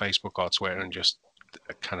message on Facebook or Twitter, and just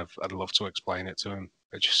kind of, I'd love to explain it to him.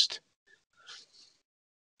 I just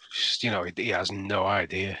you know, he has no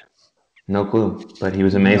idea. No clue, but he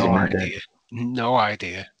was amazing that day. No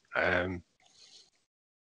idea. You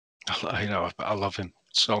know, I love him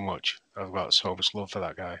so much. I've got so much love for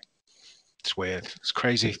that guy. It's weird. It's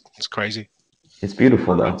crazy. It's crazy. It's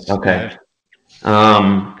beautiful though. Okay.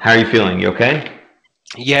 Yeah. How are you feeling? You okay?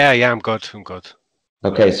 Yeah, I'm good. I'm good.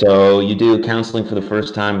 Okay, so you do counseling for the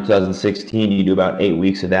first time in 2016. You do about 8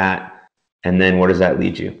 weeks of that, and then where does that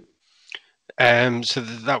lead you? So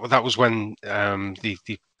that was when the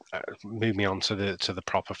moved me on to the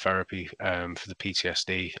proper therapy for the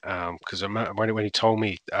PTSD, because when he told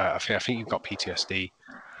me, I think you've got PTSD.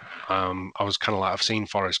 I was kind of like, I've seen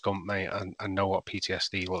Forrest Gump, mate, and I know what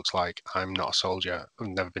PTSD looks like. I'm not a soldier. I've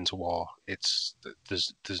never been to war.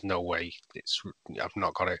 There's no way. I've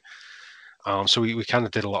not got it. So we kind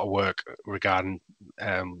of did a lot of work regarding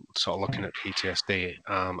sort of looking at PTSD.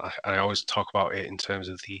 I always talk about it in terms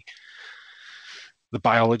of the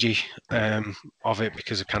biology of it,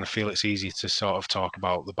 because I kind of feel it's easy to sort of talk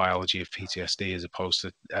about the biology of PTSD as opposed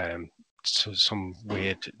to some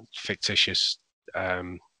weird fictitious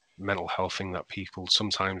mental health thing that people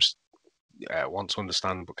sometimes want to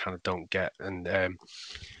understand but kind of don't get. And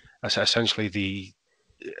essentially,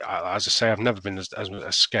 as I say, I've never been as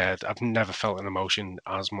scared. I've never felt an emotion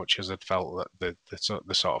as much as I'd felt the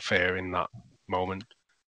sort of fear in that moment.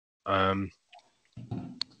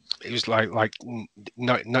 It was like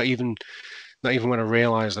not even when I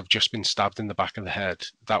realized I've just been stabbed in the back of the head.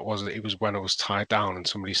 It was when I was tied down and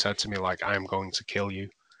somebody said to me, like, I am going to kill you.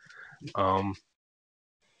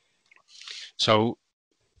 So,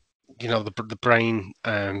 you know, the brain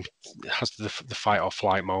has the fight or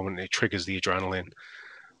flight moment. It triggers the adrenaline,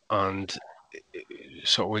 and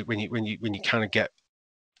so when you kind of get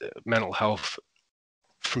mental health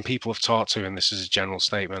from people I've talked to, and this is a general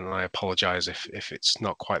statement, and I apologize if it's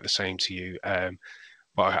not quite the same to you,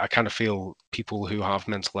 but I kind of feel people who have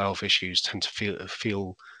mental health issues tend to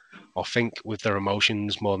feel or think with their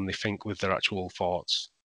emotions more than they think with their actual thoughts.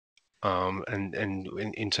 And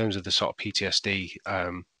in terms of the sort of PTSD,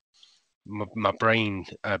 my brain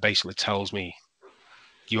basically tells me,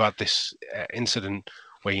 you had this incident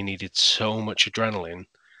where you needed so much adrenaline.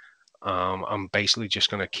 I'm basically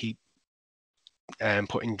just going to keep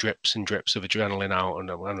putting drips and drips of adrenaline out, and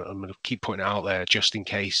I'm going to keep putting it out there just in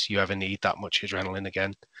case you ever need that much adrenaline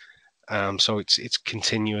again. So it's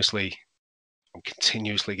continuously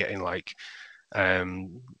getting like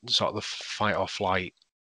sort of the fight or flight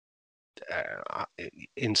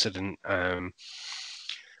incident, and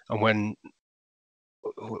when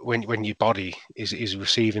your body is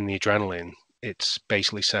receiving the adrenaline, it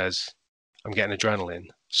basically says, I'm getting adrenaline,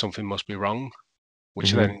 something must be wrong,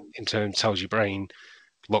 which then in turn tells your brain,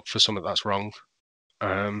 look for something that's wrong.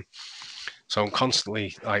 So I'm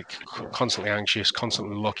constantly anxious,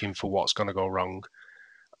 constantly looking for what's going to go wrong.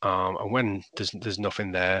 And when there's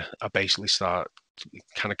nothing there, I basically start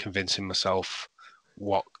kind of convincing myself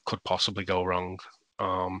what could possibly go wrong.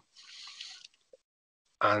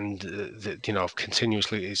 and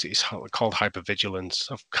continuously it's called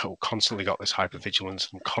hypervigilance. I've constantly got this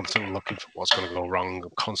hypervigilance. I'm constantly looking for what's going to go wrong.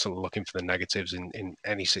 I'm constantly looking for the negatives in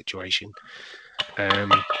any situation.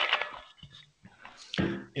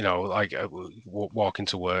 Like walking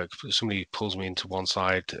to work, somebody pulls me into one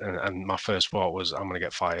side, and my first thought was, I'm going to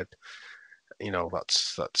get fired.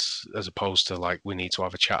 That's as opposed to like, we need to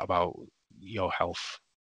have a chat about your health.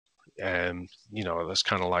 That's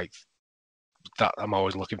kind of like that. I'm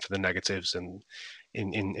always looking for the negatives, and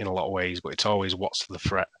in a lot of ways, but it's always, what's the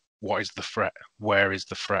threat? What is the threat? Where is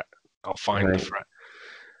the threat? I'll find the threat.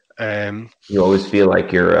 You always feel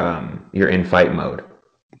like you're in fight mode.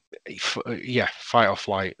 Yeah, fight or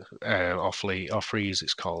flight, or flee or freeze,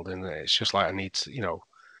 it's called, and it's just like, I need to,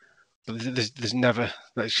 there's never,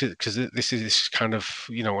 because this is kind of,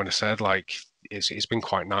 when I said like, it's been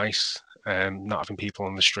quite nice, not having people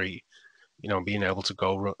on the street, being able to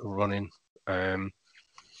go running. So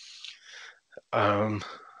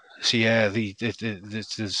yeah,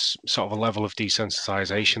 there's sort of a level of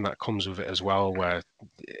desensitization that comes with it as well, where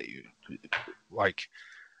like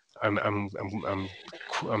I'm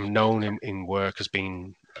known in work as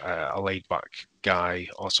being a laid back guy,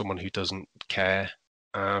 or someone who doesn't care.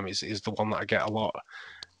 Is the one that I get a lot,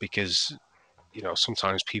 because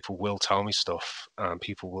sometimes people will tell me stuff, and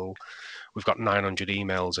we've got 900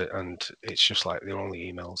 emails, and it's just like, they're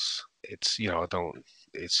only emails. It's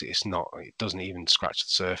it's not, it doesn't even scratch the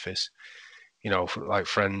surface. Like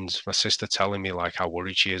friends, my sister telling me like how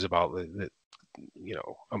worried she is about the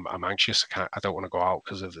I'm anxious. I don't want to go out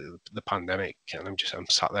because of the pandemic, and I'm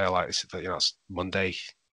sat there like, it's Monday.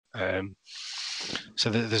 So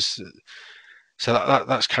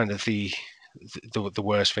that's kind of the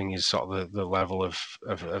worst thing, is sort of the level of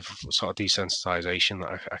sort of desensitization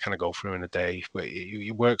that I kind of go through in a day. But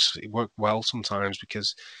it works well sometimes,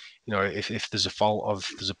 because if there's a fault, or if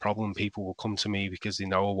there's a problem, people will come to me because they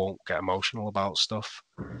know I won't get emotional about stuff.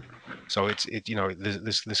 So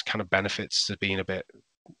there's kind of benefits to being a bit,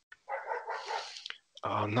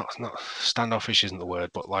 not standoffish isn't the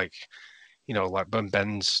word, but like, like when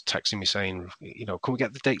Ben's texting me saying, can we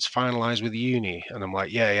get the dates finalized with the uni? And I'm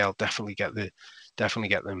like, yeah, I'll definitely get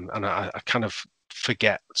them. And I kind of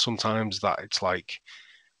forget sometimes that it's like,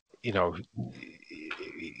 he'll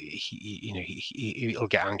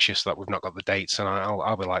get anxious that we've not got the dates, and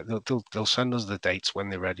I'll be like, they'll send us the dates when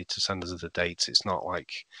they're ready to send us the dates. It's not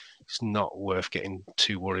worth getting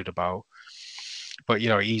too worried about. But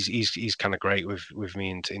he's kind of great with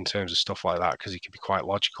me in terms of stuff like that, because he can be quite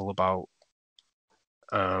logical about.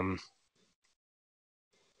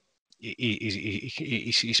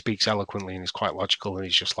 He speaks eloquently, and he's quite logical, and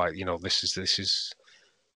he's just like,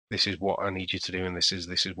 this is what I need you to do, and this is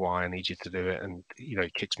why I need you to do it, and he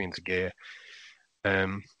kicks me into gear.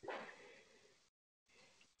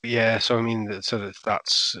 Yeah, so I mean, so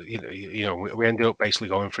that's we ended up basically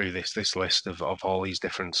going through this list of all these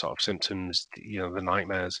different sort of symptoms. The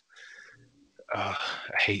nightmares. I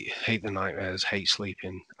hate the nightmares. Hate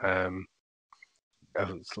sleeping. I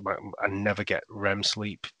never get REM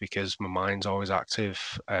sleep because my mind's always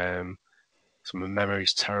active. So my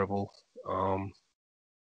memory's terrible. I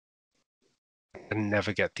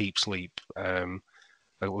never get deep sleep.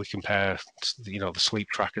 Like we compare, the sleep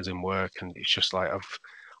trackers in work, and it's just like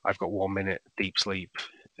I've got 1 minute deep sleep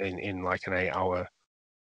in like an 8 hour,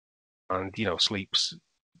 and sleep's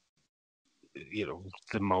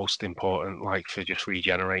the most important, like for just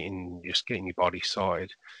regenerating, just getting your body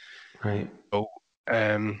sorted. Right. So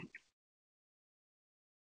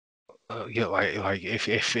like if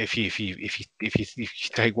you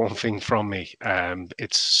take one thing from me,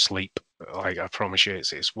 it's sleep. Like I promise you,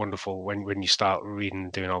 it's wonderful when you start reading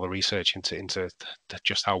and doing all the research into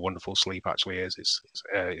just how wonderful sleep actually is. It's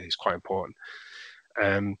quite important.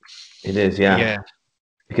 It is, yeah. Yeah.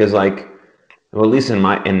 Because like, well, at least in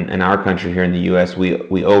our country here in the U.S.,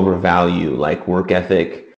 we overvalue like work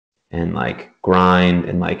ethic and like grind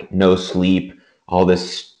and like no sleep, all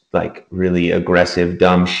this like really aggressive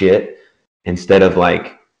dumb shit, instead of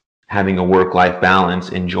like having a work-life balance,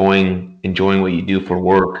 enjoying what you do for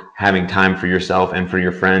work, having time for yourself and for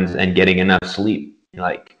your friends, and getting enough sleep.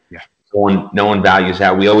 Like, Yeah. no one values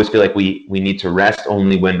that. We always feel like we need to rest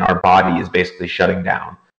only when our body is basically shutting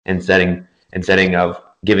down, and setting of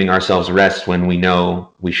giving ourselves rest when we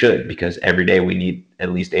know we should, because every day we need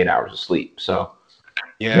at least 8 hours of sleep. So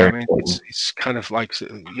yeah, I mean, it's kind of like,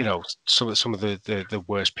 some of the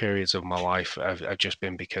worst periods of my life have just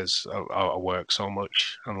been because I work so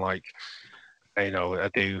much, and like, I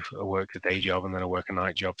work a day job, and then I work a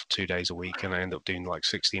night job for 2 days a week, and I end up doing like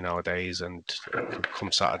 16-hour days, and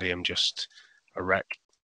come Saturday I'm just a wreck.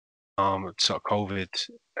 Sort of COVID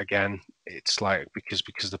again. It's like because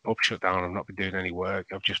the pub shut down, I've not been doing any work.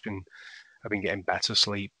 I've been getting better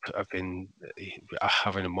sleep. I've been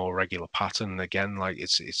having a more regular pattern again. Like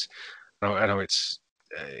I know it's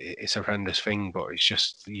a horrendous thing, but it's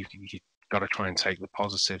just you got to try and take the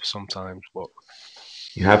positive sometimes. But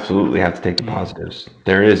You absolutely have to take the positives.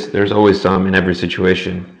 There's always some in every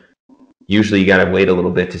situation. Usually you got to wait a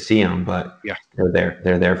little bit to see them, but yeah,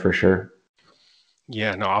 they're there for sure.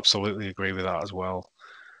 yeah, no, absolutely agree with that as well.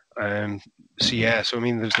 So yeah, so I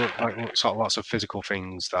mean, there's like sort of lots of physical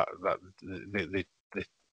things that the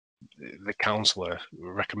counsellor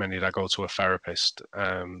recommended I go to a therapist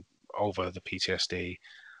over the PTSD,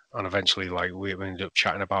 and eventually like we ended up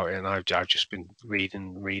chatting about it, and I've just been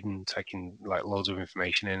reading, taking like loads of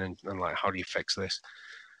information in, and like how do you fix this?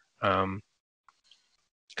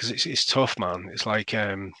 Because it's tough, man. It's like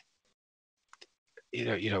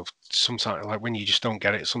you know sometimes like when you just don't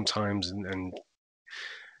get it sometimes, and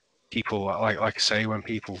people like I say, when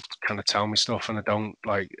people kind of tell me stuff and I don't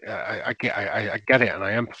like I get it and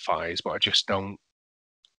I empathize, but I just don't.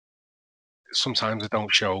 Sometimes I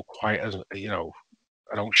don't show quite as I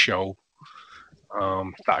don't show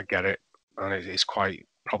that I get it, and it's quite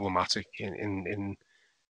problematic in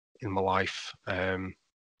my life in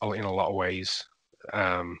a lot of ways.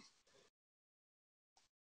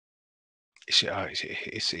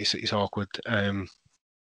 It's awkward.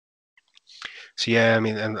 So yeah, I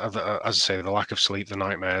mean, and as I say, the lack of sleep, the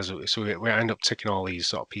nightmares. So we end up ticking all these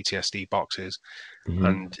sort of PTSD boxes,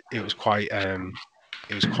 and it was quite a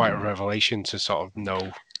revelation to sort of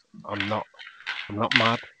know I'm not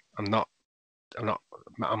mad.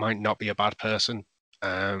 I might not be a bad person.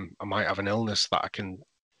 I might have an illness that I can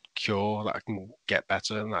cure, that I can get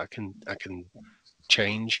better, and that I can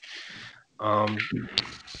change.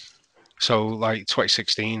 So like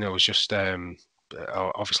 2016, I was just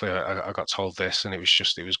obviously I got told this, and it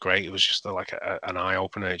was great. It was just like an eye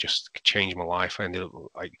opener. It just changed my life. I ended up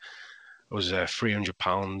like it was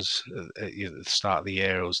 £300 at the start of the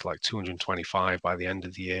year. It was like 225 by the end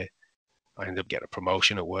of the year. I ended up getting a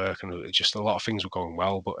promotion at work, and it just a lot of things were going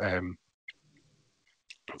well. But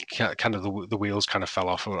kind of the wheels kind of fell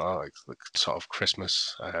off like sort of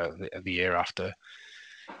Christmas the year after.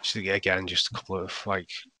 Just again, just a couple of like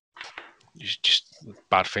just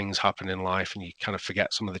bad things happen in life, and you kind of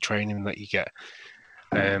forget some of the training that you get.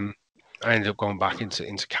 I ended up going back into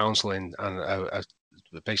counselling, and I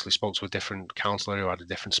basically spoke to a different counsellor who had a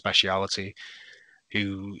different speciality,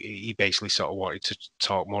 who he basically sort of wanted to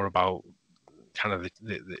talk more about kind of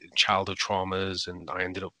the childhood traumas, and I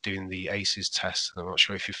ended up doing the ACEs test. I'm not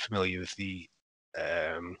sure if you're familiar with the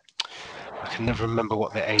I can never remember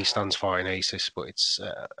what the A stands for in ACEs, but it's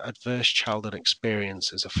adverse childhood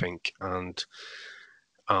experiences, I think, and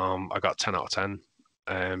I got 10 out of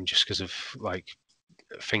 10 just because of like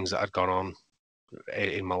things that had gone on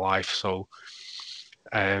in my life. So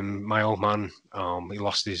my old man, he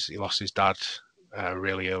lost his dad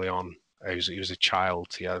really early on. He was a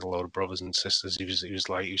child. He had a lot of brothers and sisters. He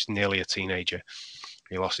was nearly a teenager.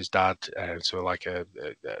 He lost his dad to like it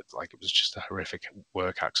was just a horrific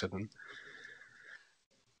work accident.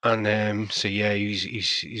 And so yeah,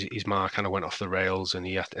 his ma kind of went off the rails, and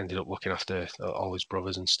he ended up looking after all his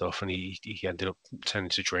brothers and stuff. And he ended up turning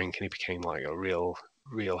to drink, and he became like a real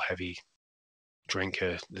heavy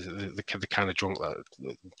drinker, the kind of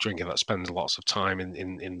drinker that spends lots of time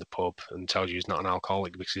in the pub and tells you he's not an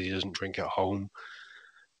alcoholic because he doesn't drink at home.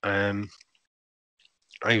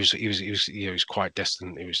 He was quite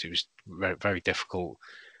distant. It was very, very difficult.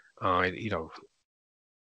 I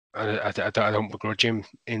don't begrudge him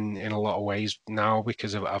in a lot of ways now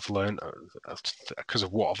because I've learned because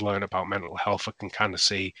of what I've learned about mental health. I can kind of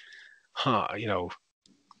see,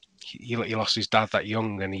 he lost his dad that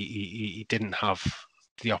young, and he didn't have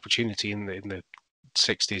the opportunity in the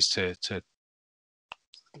 60s to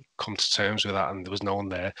come to terms with that, and there was no one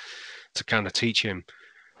there to kind of teach him.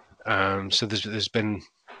 So there's been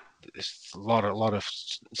a lot of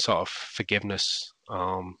sort of forgiveness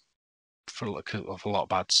for a lot of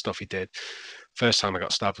bad stuff he did. First time I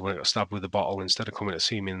got stabbed, when I got stabbed with a bottle, instead of coming to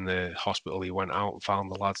see me in the hospital, he went out and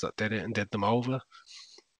found the lads that did it and did them over,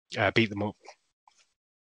 beat them up.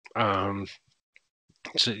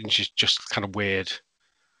 So it's just kind of weird,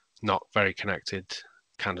 not very connected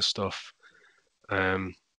kind of stuff.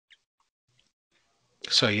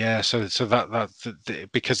 So yeah, so that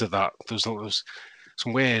because of that, there was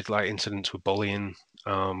some weird like incidents with bullying.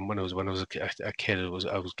 When I was a kid, I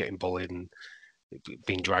was getting bullied and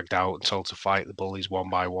being dragged out and told to fight the bullies one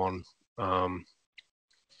by one.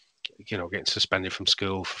 Getting suspended from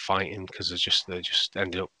school for fighting because they just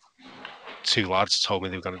ended up two lads told me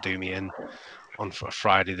they were going to do me in on a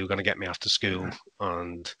Friday. They were going to get me after school,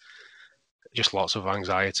 and just lots of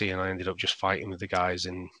anxiety. And I ended up just fighting with the guys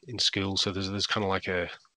in school. So there's kind of like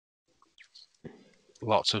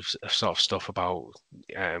lots of sort of stuff about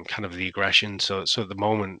kind of the aggression. So at the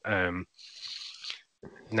moment,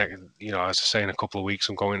 you know, as I say, in a couple of weeks,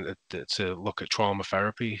 I'm going to look at trauma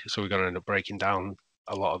therapy. So we're going to end up breaking down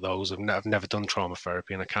a lot of those. I've never done trauma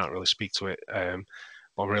therapy, and I can't really speak to it.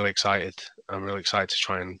 But I'm really excited. I'm really excited to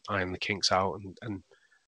try and iron the kinks out and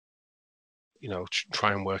you know,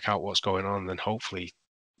 try and work out what's going on, and then hopefully,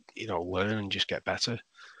 you know, learn and just get better.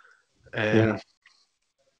 Yeah.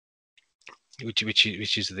 Which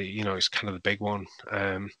is the, you know, it's kind of the big one.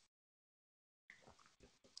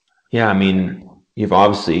 Yeah, I mean, you've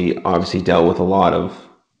obviously dealt with a lot of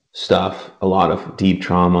stuff, a lot of deep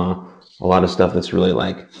trauma, a lot of stuff that's really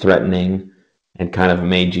like threatening and kind of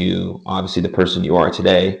made you obviously the person you are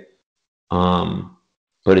today.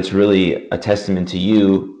 But it's really a testament to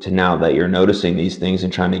you to now that you're noticing these things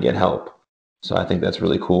and trying to get help. So I think that's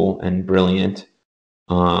really cool and brilliant.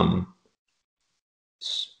 Um,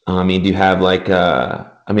 I mean, do you have like,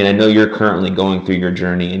 I mean, I know you're currently going through your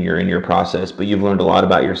journey and you're in your process, but you've learned a lot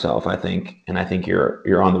about yourself, I think, and I think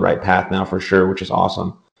you're on the right path now for sure, which is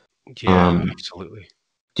awesome. Yeah, absolutely.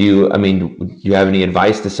 I mean, do you have any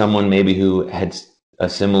advice to someone maybe who had a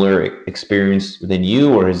similar experience than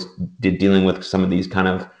you, or is dealing with some of these kind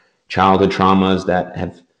of childhood traumas that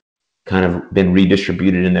have kind of been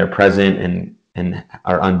redistributed in their present and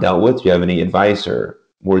are undealt with? Do you have any advice or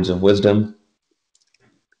words of wisdom?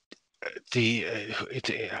 The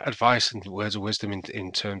advice and words of wisdom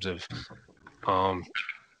in terms of um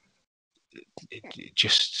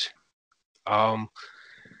just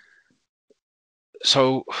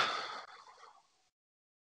so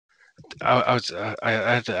I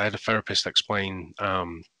had a therapist explain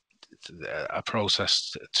a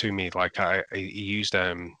process to me. Like he used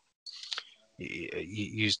he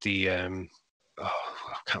used the oh,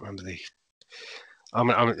 I can't remember the.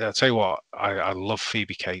 I'll tell you what, I love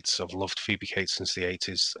Phoebe Cates. I've loved Phoebe Cates since the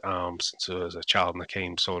 80s, since I was a child and I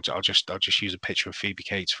came. So I'll just use a picture of Phoebe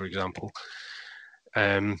Cates, for example.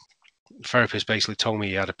 Therapist basically told me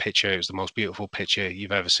he had a picture. It was the most beautiful picture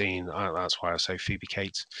you've ever seen. That's why I say Phoebe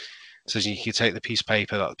Cates. Says you can take the piece of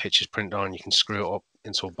paper that the picture's printed on, you can screw it up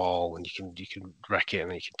into a ball, and you can wreck it, and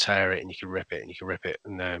then you can tear it, and you can rip it, and you can rip it,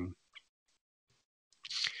 and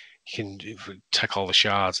you can take all the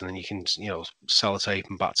shards, and then you can, you know, sellotape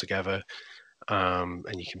them back together, and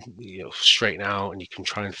you can, you know, straighten out, and you can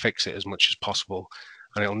try and fix it as much as possible,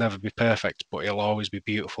 and it'll never be perfect, but it'll always be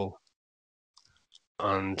beautiful.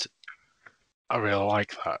 And I really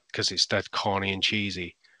like that because it's dead corny and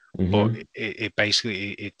cheesy, but Mm-hmm. it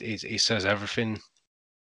basically it says everything.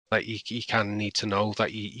 Like you kind of need to know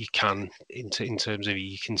that you can in terms of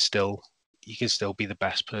you can still be the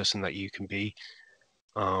best person that you can be,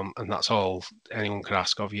 and that's all anyone could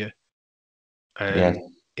ask of you. Yeah.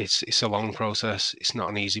 It's a long process. It's not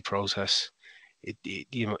an easy process.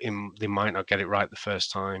 You know, they might not get it right the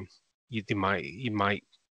first time. You might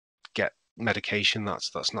get medication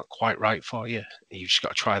that's not quite right for you. You just got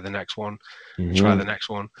to try the next one, try the Mm-hmm. next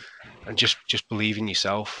one, and just believe in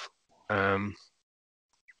yourself.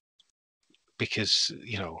 Because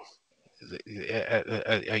you know,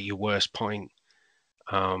 at your worst point,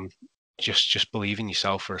 um, just believe in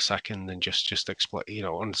yourself for a second and just explain, you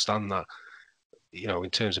know, understand that, you know, in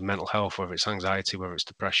terms of mental health, whether it's anxiety, whether it's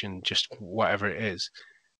depression, just whatever it is,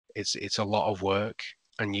 it's a lot of work,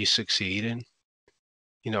 and you succeeding.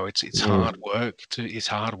 You know, Mm-hmm. it's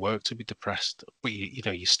hard work to be depressed, but you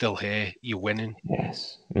know, you're still here, you're winning.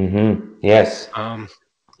 Yes. Mm-hmm. Yes. Um,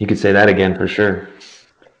 You could say that again for sure.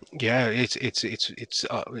 yeah,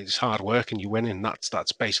 it's hard work and you're winning.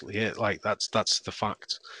 That's basically it. Like that's the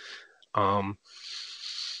fact. Um,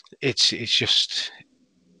 it's just,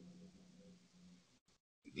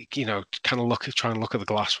 you know, kind of try and look at the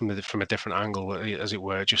glass from a different angle, as it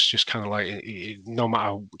were. Just kind of like, no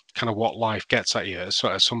matter kind of what life gets at you, so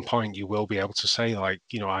at some point you will be able to say, like,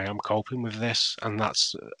 you know, I am coping with this, and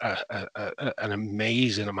that's an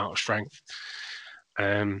amazing amount of strength.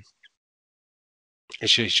 Um,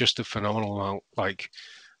 it's just a phenomenal amount. Like,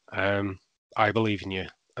 I believe in you.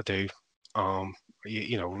 I do. Um,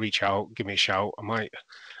 you know, reach out, give me a shout. I might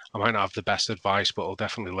not have the best advice, but I'll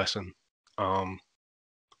definitely listen.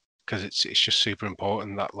 Because it's just super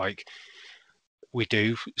important that, like, we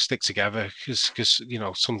do stick together, because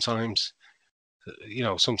sometimes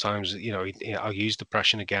I'll use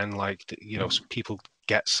depression again. Like, you know, people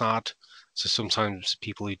get sad, so sometimes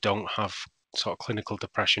people who don't have sort of clinical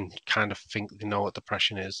depression kind of think they know what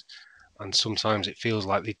depression is, and sometimes it feels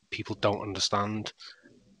like people don't understand,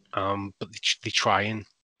 but they're trying.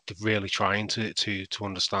 They're really trying to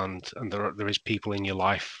understand, and there is people in your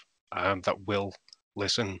life that will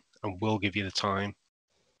listen and will give you the time.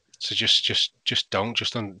 So just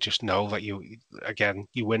know that you're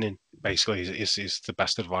winning. Basically, is the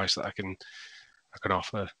best advice that I can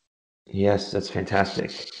offer. Yes, that's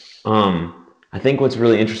fantastic. I think what's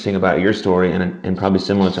really interesting about your story, and probably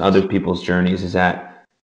similar to other people's journeys, is that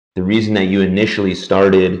the reason that you initially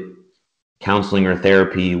started counseling or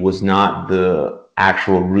therapy was not the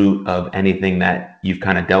actual root of anything that you've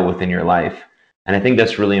kind of dealt with in your life. And I think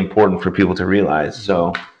that's really important for people to realize.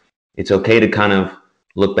 So it's okay to kind of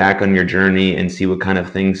look back on your journey and see what kind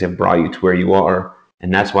of things have brought you to where you are.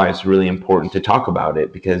 And that's why it's really important to talk about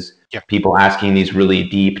it, because Yeah. people asking these really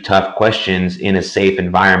deep, tough questions in a safe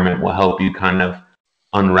environment will help you kind of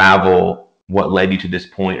unravel what led you to this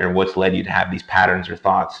point, or what's led you to have these patterns or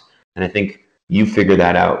thoughts. And I think you figure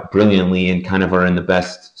that out brilliantly and kind of are in the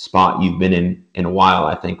best spot you've been in a while,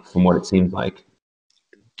 I think, from what it seems like.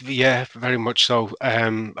 Yeah, very much so.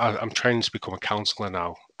 I'm training to become a counselor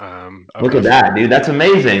now. Look at that, dude. That's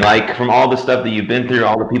amazing. Like, from all the stuff that you've been through,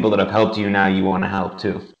 all the people that have helped you, now you want to help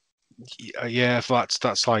too. Yeah,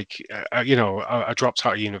 that's like I dropped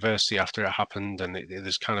out of university after it happened, and it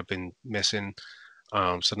has kind of been missing.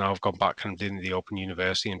 So now I've gone back and doing the Open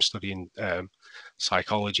University. I'm studying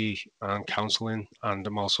psychology and counselling, and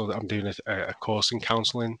I'm doing a course in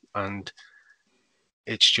counselling, and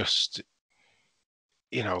it's just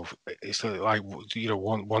it's like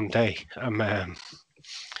one day I'm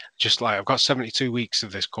just like I've got 72 weeks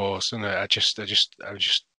of this course, and I just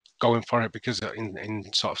going for it, because in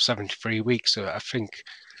sort of 73 weeks, I think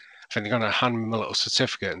they're going to hand me a little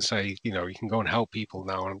certificate and say, you can go and help people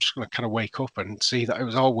now. And I'm just going to kind of wake up and see that it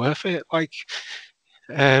was all worth it. Like,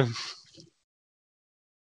 um,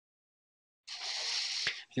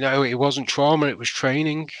 it wasn't trauma; it was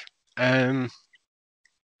training. I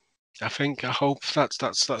hope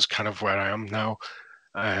that's kind of where I am now.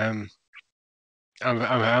 I'm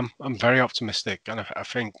very optimistic, and I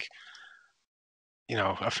think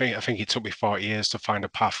I think it took me 40 years to find a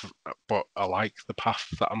path, but I like the path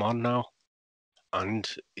that I'm on now. And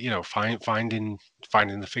finding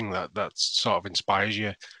the thing that sort of inspires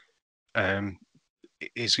you um,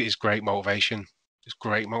 is great motivation. It's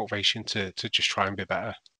great motivation to just try and be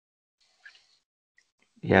better.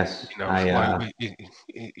 Yes, Like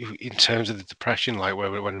in terms of the depression, like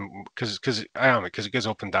when because it goes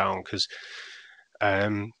up and down, because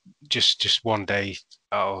just one day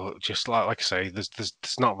I'll just like I say, there's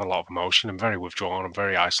not a lot of emotion. I'm very withdrawn. I'm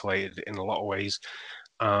very isolated in a lot of ways.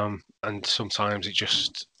 And sometimes it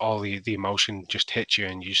just all the emotion just hits you,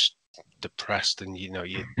 and you're just depressed, and your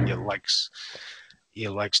legs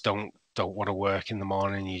don't want to work in the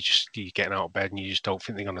morning. You're getting out of bed, and you just don't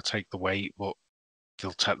think they're going to take the weight, but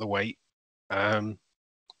they'll take the weight.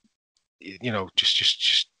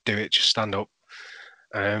 Just do it. Just stand up.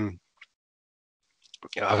 Um,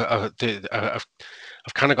 I've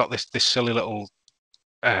kind of got this silly little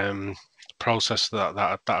process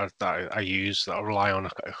that I use, that I rely on.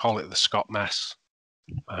 I call it the Scott mess.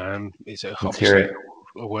 It's let's hear obviously it.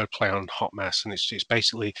 a word play on hot mess, and it's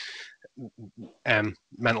basically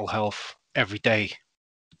mental health every day.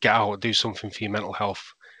 Get out, do something for your mental health.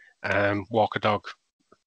 Walk a dog,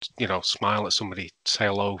 smile at somebody, say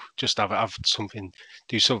hello, just have something,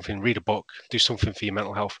 do something, read a book, do something for your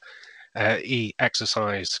mental health. Eat,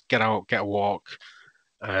 exercise, get out, get a walk.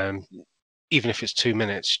 Even if it's 2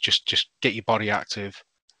 minutes, just get your body active.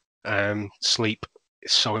 Sleep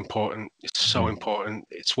is so important. It's so important.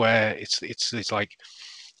 It's where it's like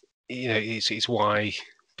it's why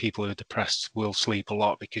people who are depressed will sleep a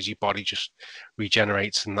lot, because your body just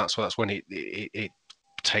regenerates, and that's when it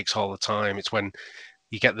takes all the time. It's when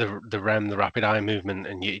you get the REM, the rapid eye movement,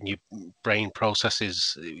 and your brain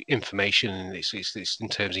processes information, and it's in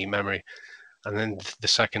terms of your memory. And then the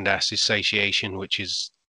second S is satiation, which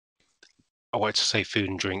is, I wanted to say food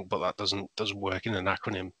and drink, but that doesn't work in an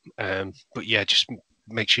acronym. But yeah, just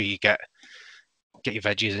make sure you get your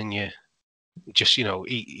veggies in you. Just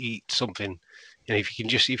eat something. And if you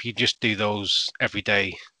just do those every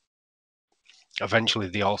day, eventually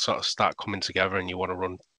they all sort of start coming together, and you want to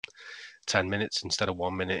run 10 minutes instead of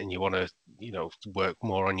 1 minute, and you want to work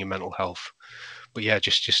more on your mental health. But yeah,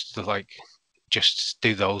 just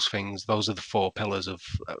do those things. Those are the 4 pillars of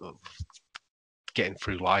getting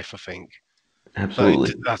through life, I think.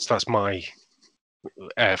 Absolutely. That's my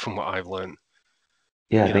from what I've learned.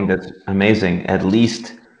 Yeah, I think that's amazing. At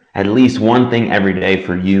least one thing every day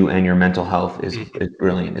for you and your mental health is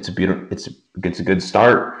brilliant. It's a beautiful. It's a good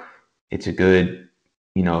start. It's a good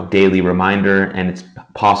daily reminder, and it's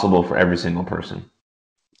possible for every single person.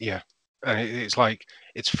 Yeah, and it's like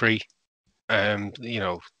it's free.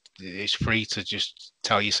 It's free to just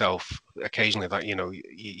tell yourself occasionally that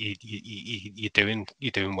you're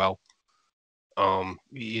doing well.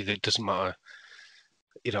 It doesn't matter,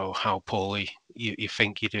 how poorly you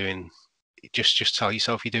think you're doing. Just tell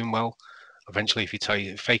yourself you're doing well. Eventually, if you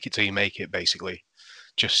fake it till you make it, basically,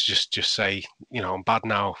 just say, I'm bad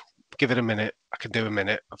now. Give it a minute. I can do a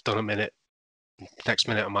minute. I've done a minute. Next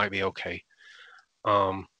minute, I might be okay.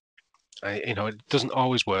 It doesn't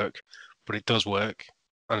always work, but it does work,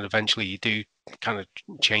 and eventually you do kind of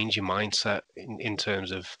change your mindset in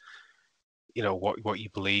terms of what you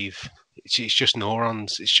believe. It's just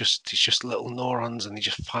neurons. It's just little neurons, and they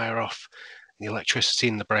just fire off the electricity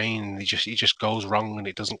in the brain, and it just goes wrong, and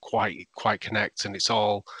it doesn't quite connect, and it's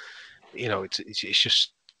all it's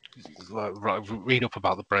just read up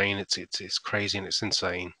about the brain. It's crazy and it's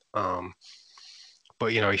insane.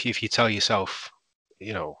 But if you tell yourself,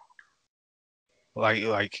 you know,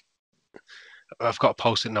 like I've got a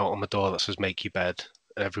post-it note on my door that says "Make your bed."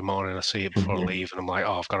 And every morning I see it before I leave, and I'm like,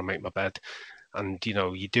 "Oh, I've got to make my bed." And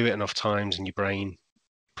you do it enough times, and your brain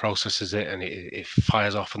processes it, and it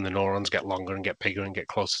fires off, and the neurons get longer and get bigger and get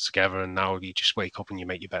closer together. And now you just wake up and you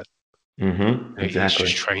make your bed. It's Exactly.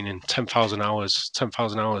 just training. 10,000 hours.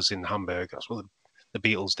 10,000 hours in Hamburg. That's what the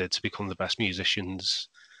Beatles did to become the best musicians,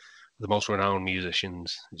 the most renowned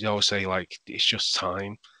musicians. You always say like it's just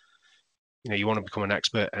time. You want to become an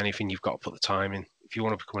expert at anything, you've got to put the time in. If you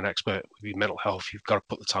want to become an expert with your mental health, you've got to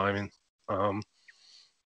put the time in. I'm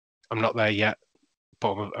not there yet,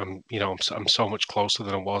 but I'm so much closer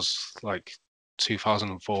than I was like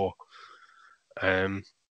 2004. And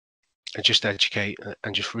just educate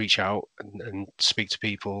and just reach out and speak to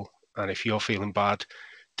people. And if you're feeling bad,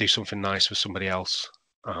 do something nice for somebody else,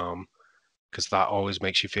 because that always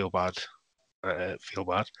makes you feel bad.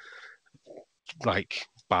 Like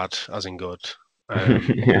bad as in good.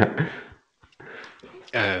 Yeah.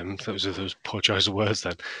 Those poor choice of words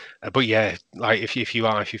then. But yeah, like if you're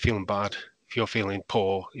feeling bad, if you're feeling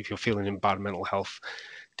poor, if you're feeling in bad mental health,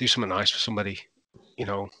 do something nice for somebody.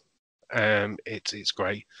 It's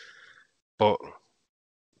great. But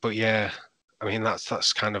yeah, I mean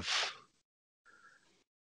that's kind of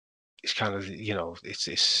it's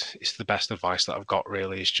the best advice that I've got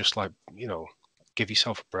really. It's just like give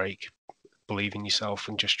yourself a break, believe in yourself,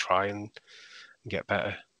 and just try and get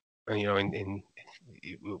better. And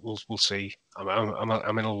we'll see. I'm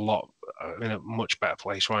in a much better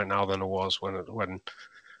place right now than I was when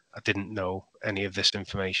I didn't know any of this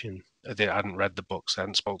information. I hadn't read the books. I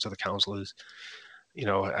hadn't spoke to the counselors.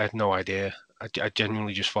 I had no idea. I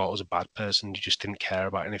genuinely just thought I was a bad person who just didn't care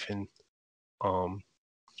about anything.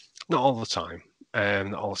 Not all the time.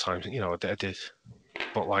 Not all the time. I did.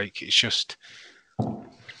 But like, it's just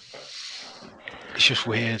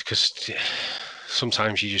weird because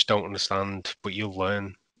sometimes you just don't understand, but you'll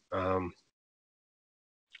learn.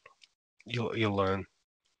 You'll learn,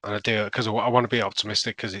 and I do because I want to be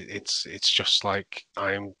optimistic because it's just like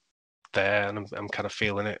I'm there and I'm kind of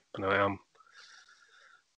feeling it, and I am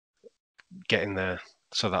getting there.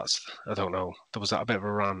 So I don't know. Was that a bit of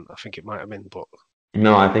a rant? I think it might have been, but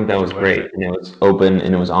No, I think that made was it worth great. it. And it was open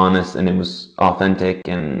and it was honest and it was authentic.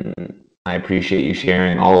 And I appreciate you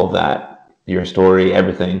sharing all of that, your story,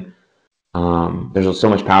 everything. There's so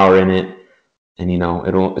much power in it. And,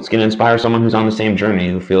 it's going to inspire someone who's on the same journey,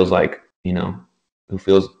 who feels like, who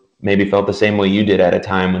feels maybe felt the same way you did at a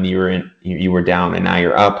time when you were down, and now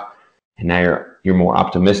you're up, and now you're more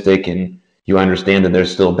optimistic, and you understand that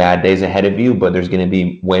there's still bad days ahead of you, but there's going to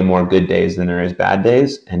be way more good days than there is bad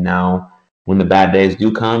days. And now when the bad days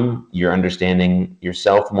do come, you're understanding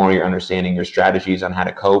yourself more, you're understanding your strategies on how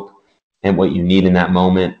to cope and what you need in that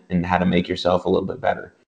moment and how to make yourself a little bit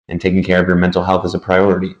better. And taking care of your mental health is a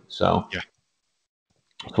priority. So Yeah.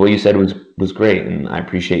 what you said was great, and I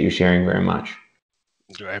appreciate you sharing very much.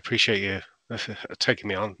 I appreciate you taking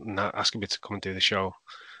me on and asking me to come and do the show.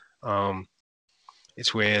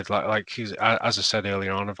 It's weird, as I said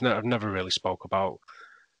earlier on, I've never really spoke about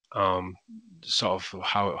sort of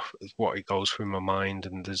what it goes through my mind,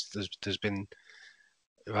 and there's been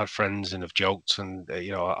I've had friends and have joked, and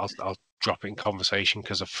I'll drop it in conversation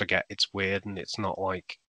because I forget it's weird, and it's not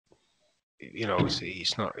like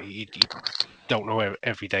it's not you don't know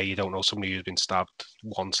every day. You don't know somebody who's been stabbed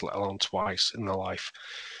once, let alone twice in their life.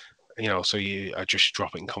 So I just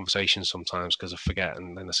drop it in conversation sometimes because I forget,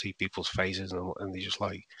 and then I see people's faces, and they just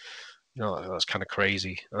like, that's kind of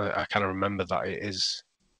crazy. I kind of remember that it is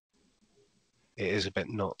a bit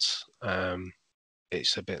nuts.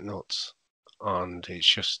 It's a bit nuts, and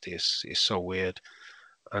it's so weird.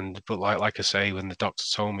 But like I say, when the doctor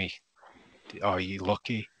told me, "Are you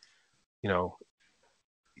lucky?" You know,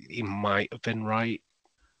 he might have been right.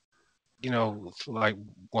 Like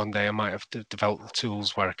one day I might have developed the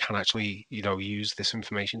tools where I can actually, use this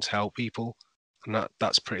information to help people, and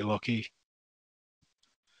that's pretty lucky.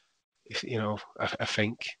 If I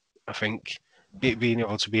think being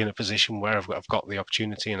able to be in a position where I've got the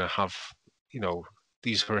opportunity and I have,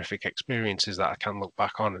 these horrific experiences that I can look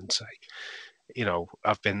back on and say,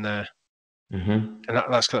 I've been there. Mm-hmm. And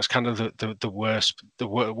that's kind of the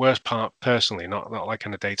worst part personally, not like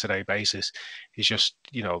on a day-to-day basis, is just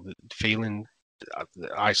feeling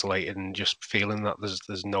isolated and just feeling that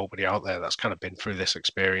there's nobody out there that's kind of been through this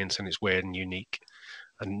experience, and it's weird and unique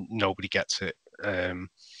and nobody gets it.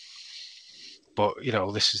 But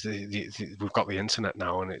this is we've got the internet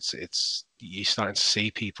now, and it's you're starting to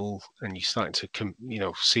see people, and you're starting to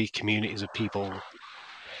see communities of people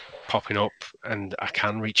popping up, and I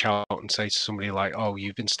can reach out and say to somebody like, "Oh,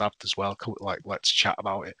 you've been stabbed as well. Like, let's chat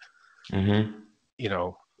about it." Mm-hmm.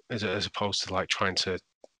 As opposed to like trying to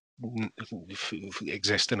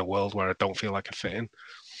exist in a world where I don't feel like I fit in.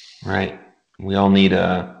 Right. We all need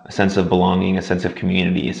a sense of belonging, a sense of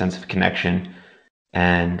community, a sense of connection.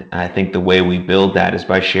 And I think the way we build that is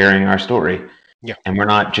by sharing our story. Yeah. And we're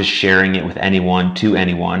not just sharing it with anyone to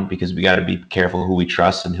anyone, because we got to be careful who we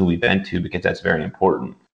trust and who we vent to, because that's very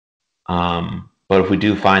important. But if we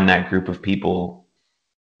do find that group of people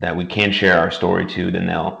that we can share our story to, then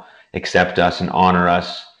they'll accept us and honor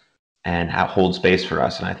us and hold space for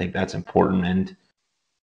us. And I think that's important. And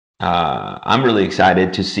I'm really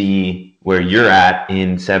excited to see where you're at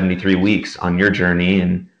in 73 weeks on your journey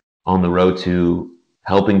and on the road to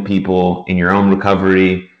helping people in your own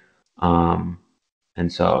recovery.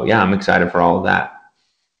 And so, yeah, I'm excited for all of that.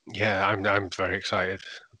 Yeah, I'm very excited.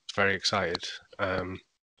 Very excited.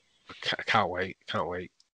 I can't wait. Can't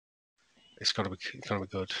wait. It's gonna be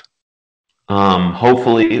good.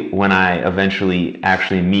 Hopefully, when I eventually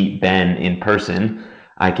actually meet Ben in person,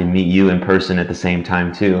 I can meet you in person at the same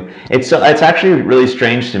time too. It's actually really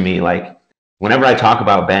strange to me. Like whenever I talk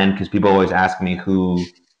about Ben, because people always ask me who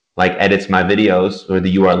like edits my videos or the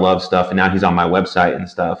You Are Love stuff, and now he's on my website and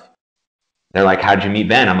stuff. They're like, "How'd you meet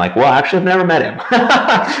Ben?" I'm like, "Well, actually, I've never met him."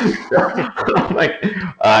 I'm like,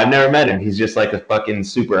 I've never met him. He's just like a fucking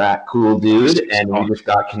super cool dude, and we just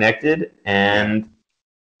got connected, and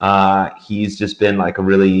he's just been like a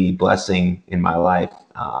really blessing in my life.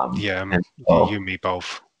 Yeah, And so, you and me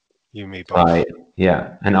both. You and me both.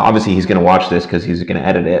 yeah, and obviously he's going to watch this because he's going to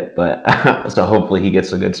edit it. But so hopefully he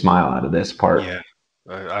gets a good smile out of this part. Yeah,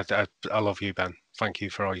 I love you, Ben. Thank you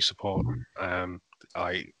for all your support.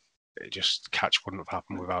 I just catch wouldn't have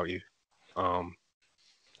happened without you.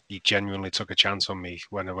 You genuinely took a chance on me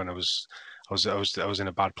when I was in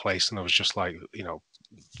a bad place, and I was just like,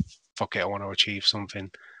 fuck it, I want to achieve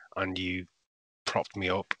something, and you propped me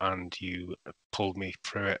up and you pulled me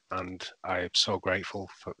through it, and I'm so grateful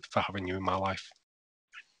for having you in my life.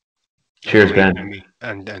 Cheers, Ben. Me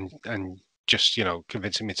and just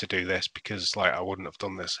convincing me to do this, because like I wouldn't have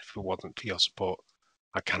done this if it wasn't for your support.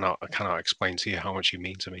 I cannot explain to you how much you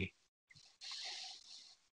mean to me.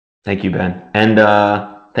 Thank you, Ben. And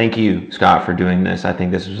thank you, Scott, for doing this. I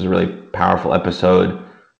think this was a really powerful episode.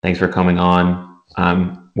 Thanks for coming on.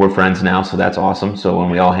 We're friends now, so that's awesome. So when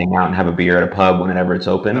we all hang out and have a beer at a pub whenever it's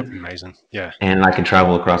open, that'd be amazing. Yeah. And I can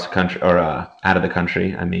travel across the country or out of the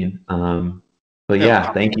country. I mean, but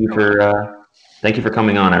yeah, thank you for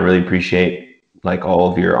coming on. I really appreciate like all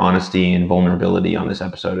of your honesty and vulnerability on this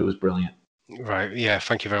episode. It was brilliant. Right. Yeah.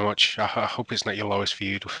 Thank you very much. I hope it's not your lowest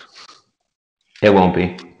viewed. It won't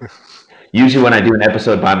be. Usually when I do an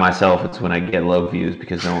episode by myself, it's when I get low views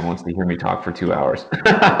because no one wants to hear me talk for 2 hours.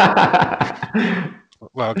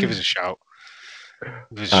 Well, give us a shout.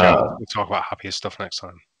 Give us a shout. We'll talk about happier stuff next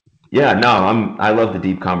time. Yeah, no, I love the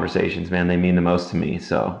deep conversations, man. They mean the most to me.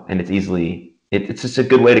 So, and it's just a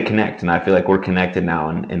good way to connect. And I feel like we're connected now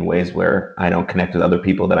in ways where I don't connect with other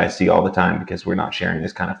people that I see all the time because we're not sharing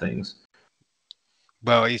this kind of things.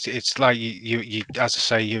 Well, it's like you as I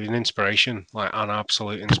say, you're an inspiration, like an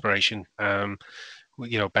absolute inspiration. Ben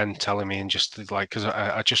telling me, and just like, because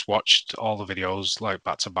I just watched all the videos like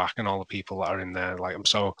back to back, and all the people that are in there. Like, I'm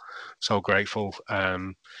so grateful. I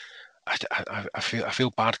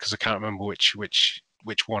feel bad because I can't remember which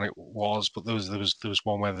one it was, but there was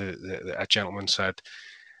one where a gentleman said,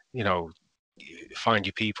 find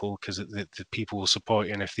your people, because the people will support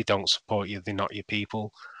you, and if they don't support you, they're not your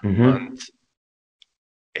people. Mm-hmm.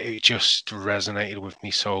 it just resonated with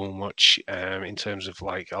me so much, in terms of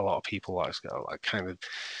like a lot of people like kind of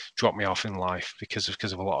dropped me off in life because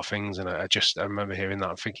of a lot of things, and I remember hearing that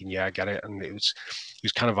and thinking, yeah, I get it, and it was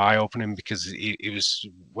kind of eye opening, because it was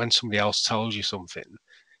when somebody else tells you something,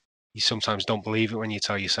 you sometimes don't believe it when you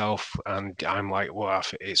tell yourself, and I'm like, well,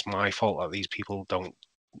 it's my fault that these people don't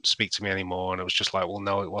speak to me anymore, and it was just like, well,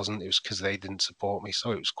 no, it wasn't. It was because they didn't support me,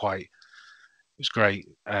 so it was great.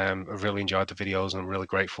 I really enjoyed the videos, and I'm really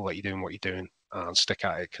grateful that you're doing what you're doing, and stick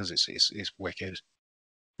at it, because it's wicked.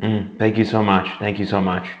 Thank you so much. Thank you so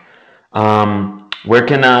much. Where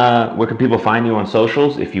can people find you on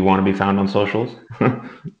socials if you want to be found on socials?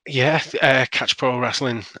 Yeah, Catch Pro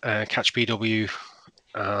Wrestling, Catch PW,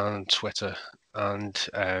 and Twitter, and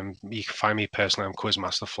you can find me personally. I'm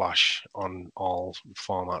Quizmaster Flash on all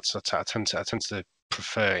formats. I tend to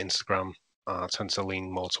prefer Instagram. I tend to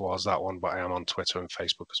lean more towards that one, but I am on Twitter and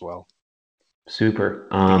Facebook as well. Super.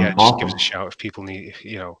 Yeah, just give us Awesome. a shout if people need,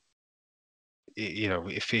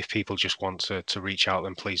 if people just want to reach out,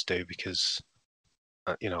 then please do, because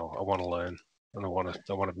I want to learn, and I want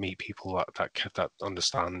to meet people that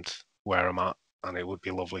understand where I'm at, and it would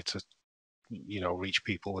be lovely to reach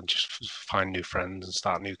people and just find new friends and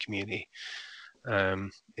start a new community, in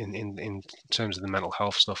terms of the mental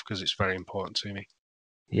health stuff, because it's very important to me.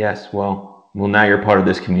 Yes. Well, now you're part of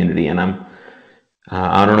this community, and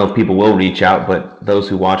I don't know if people will reach out, but those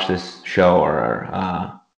who watch this show are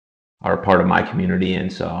a part of my community,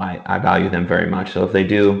 and so I value them very much. So if they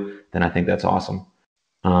do, then I think that's awesome.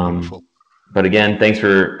 Wonderful. But again, thanks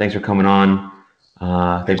for coming on.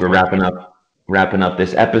 I think we're wrapping up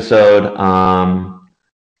this episode.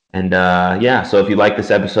 Yeah, so if you like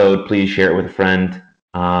this episode, please share it with a friend.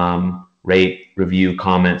 Rate, review,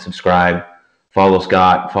 comment, subscribe. Follow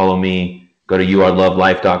Scott, follow me. Go to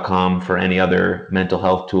youarelovelife.com for any other mental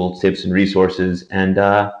health tools, tips, and resources. And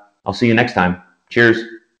I'll see you next time. Cheers.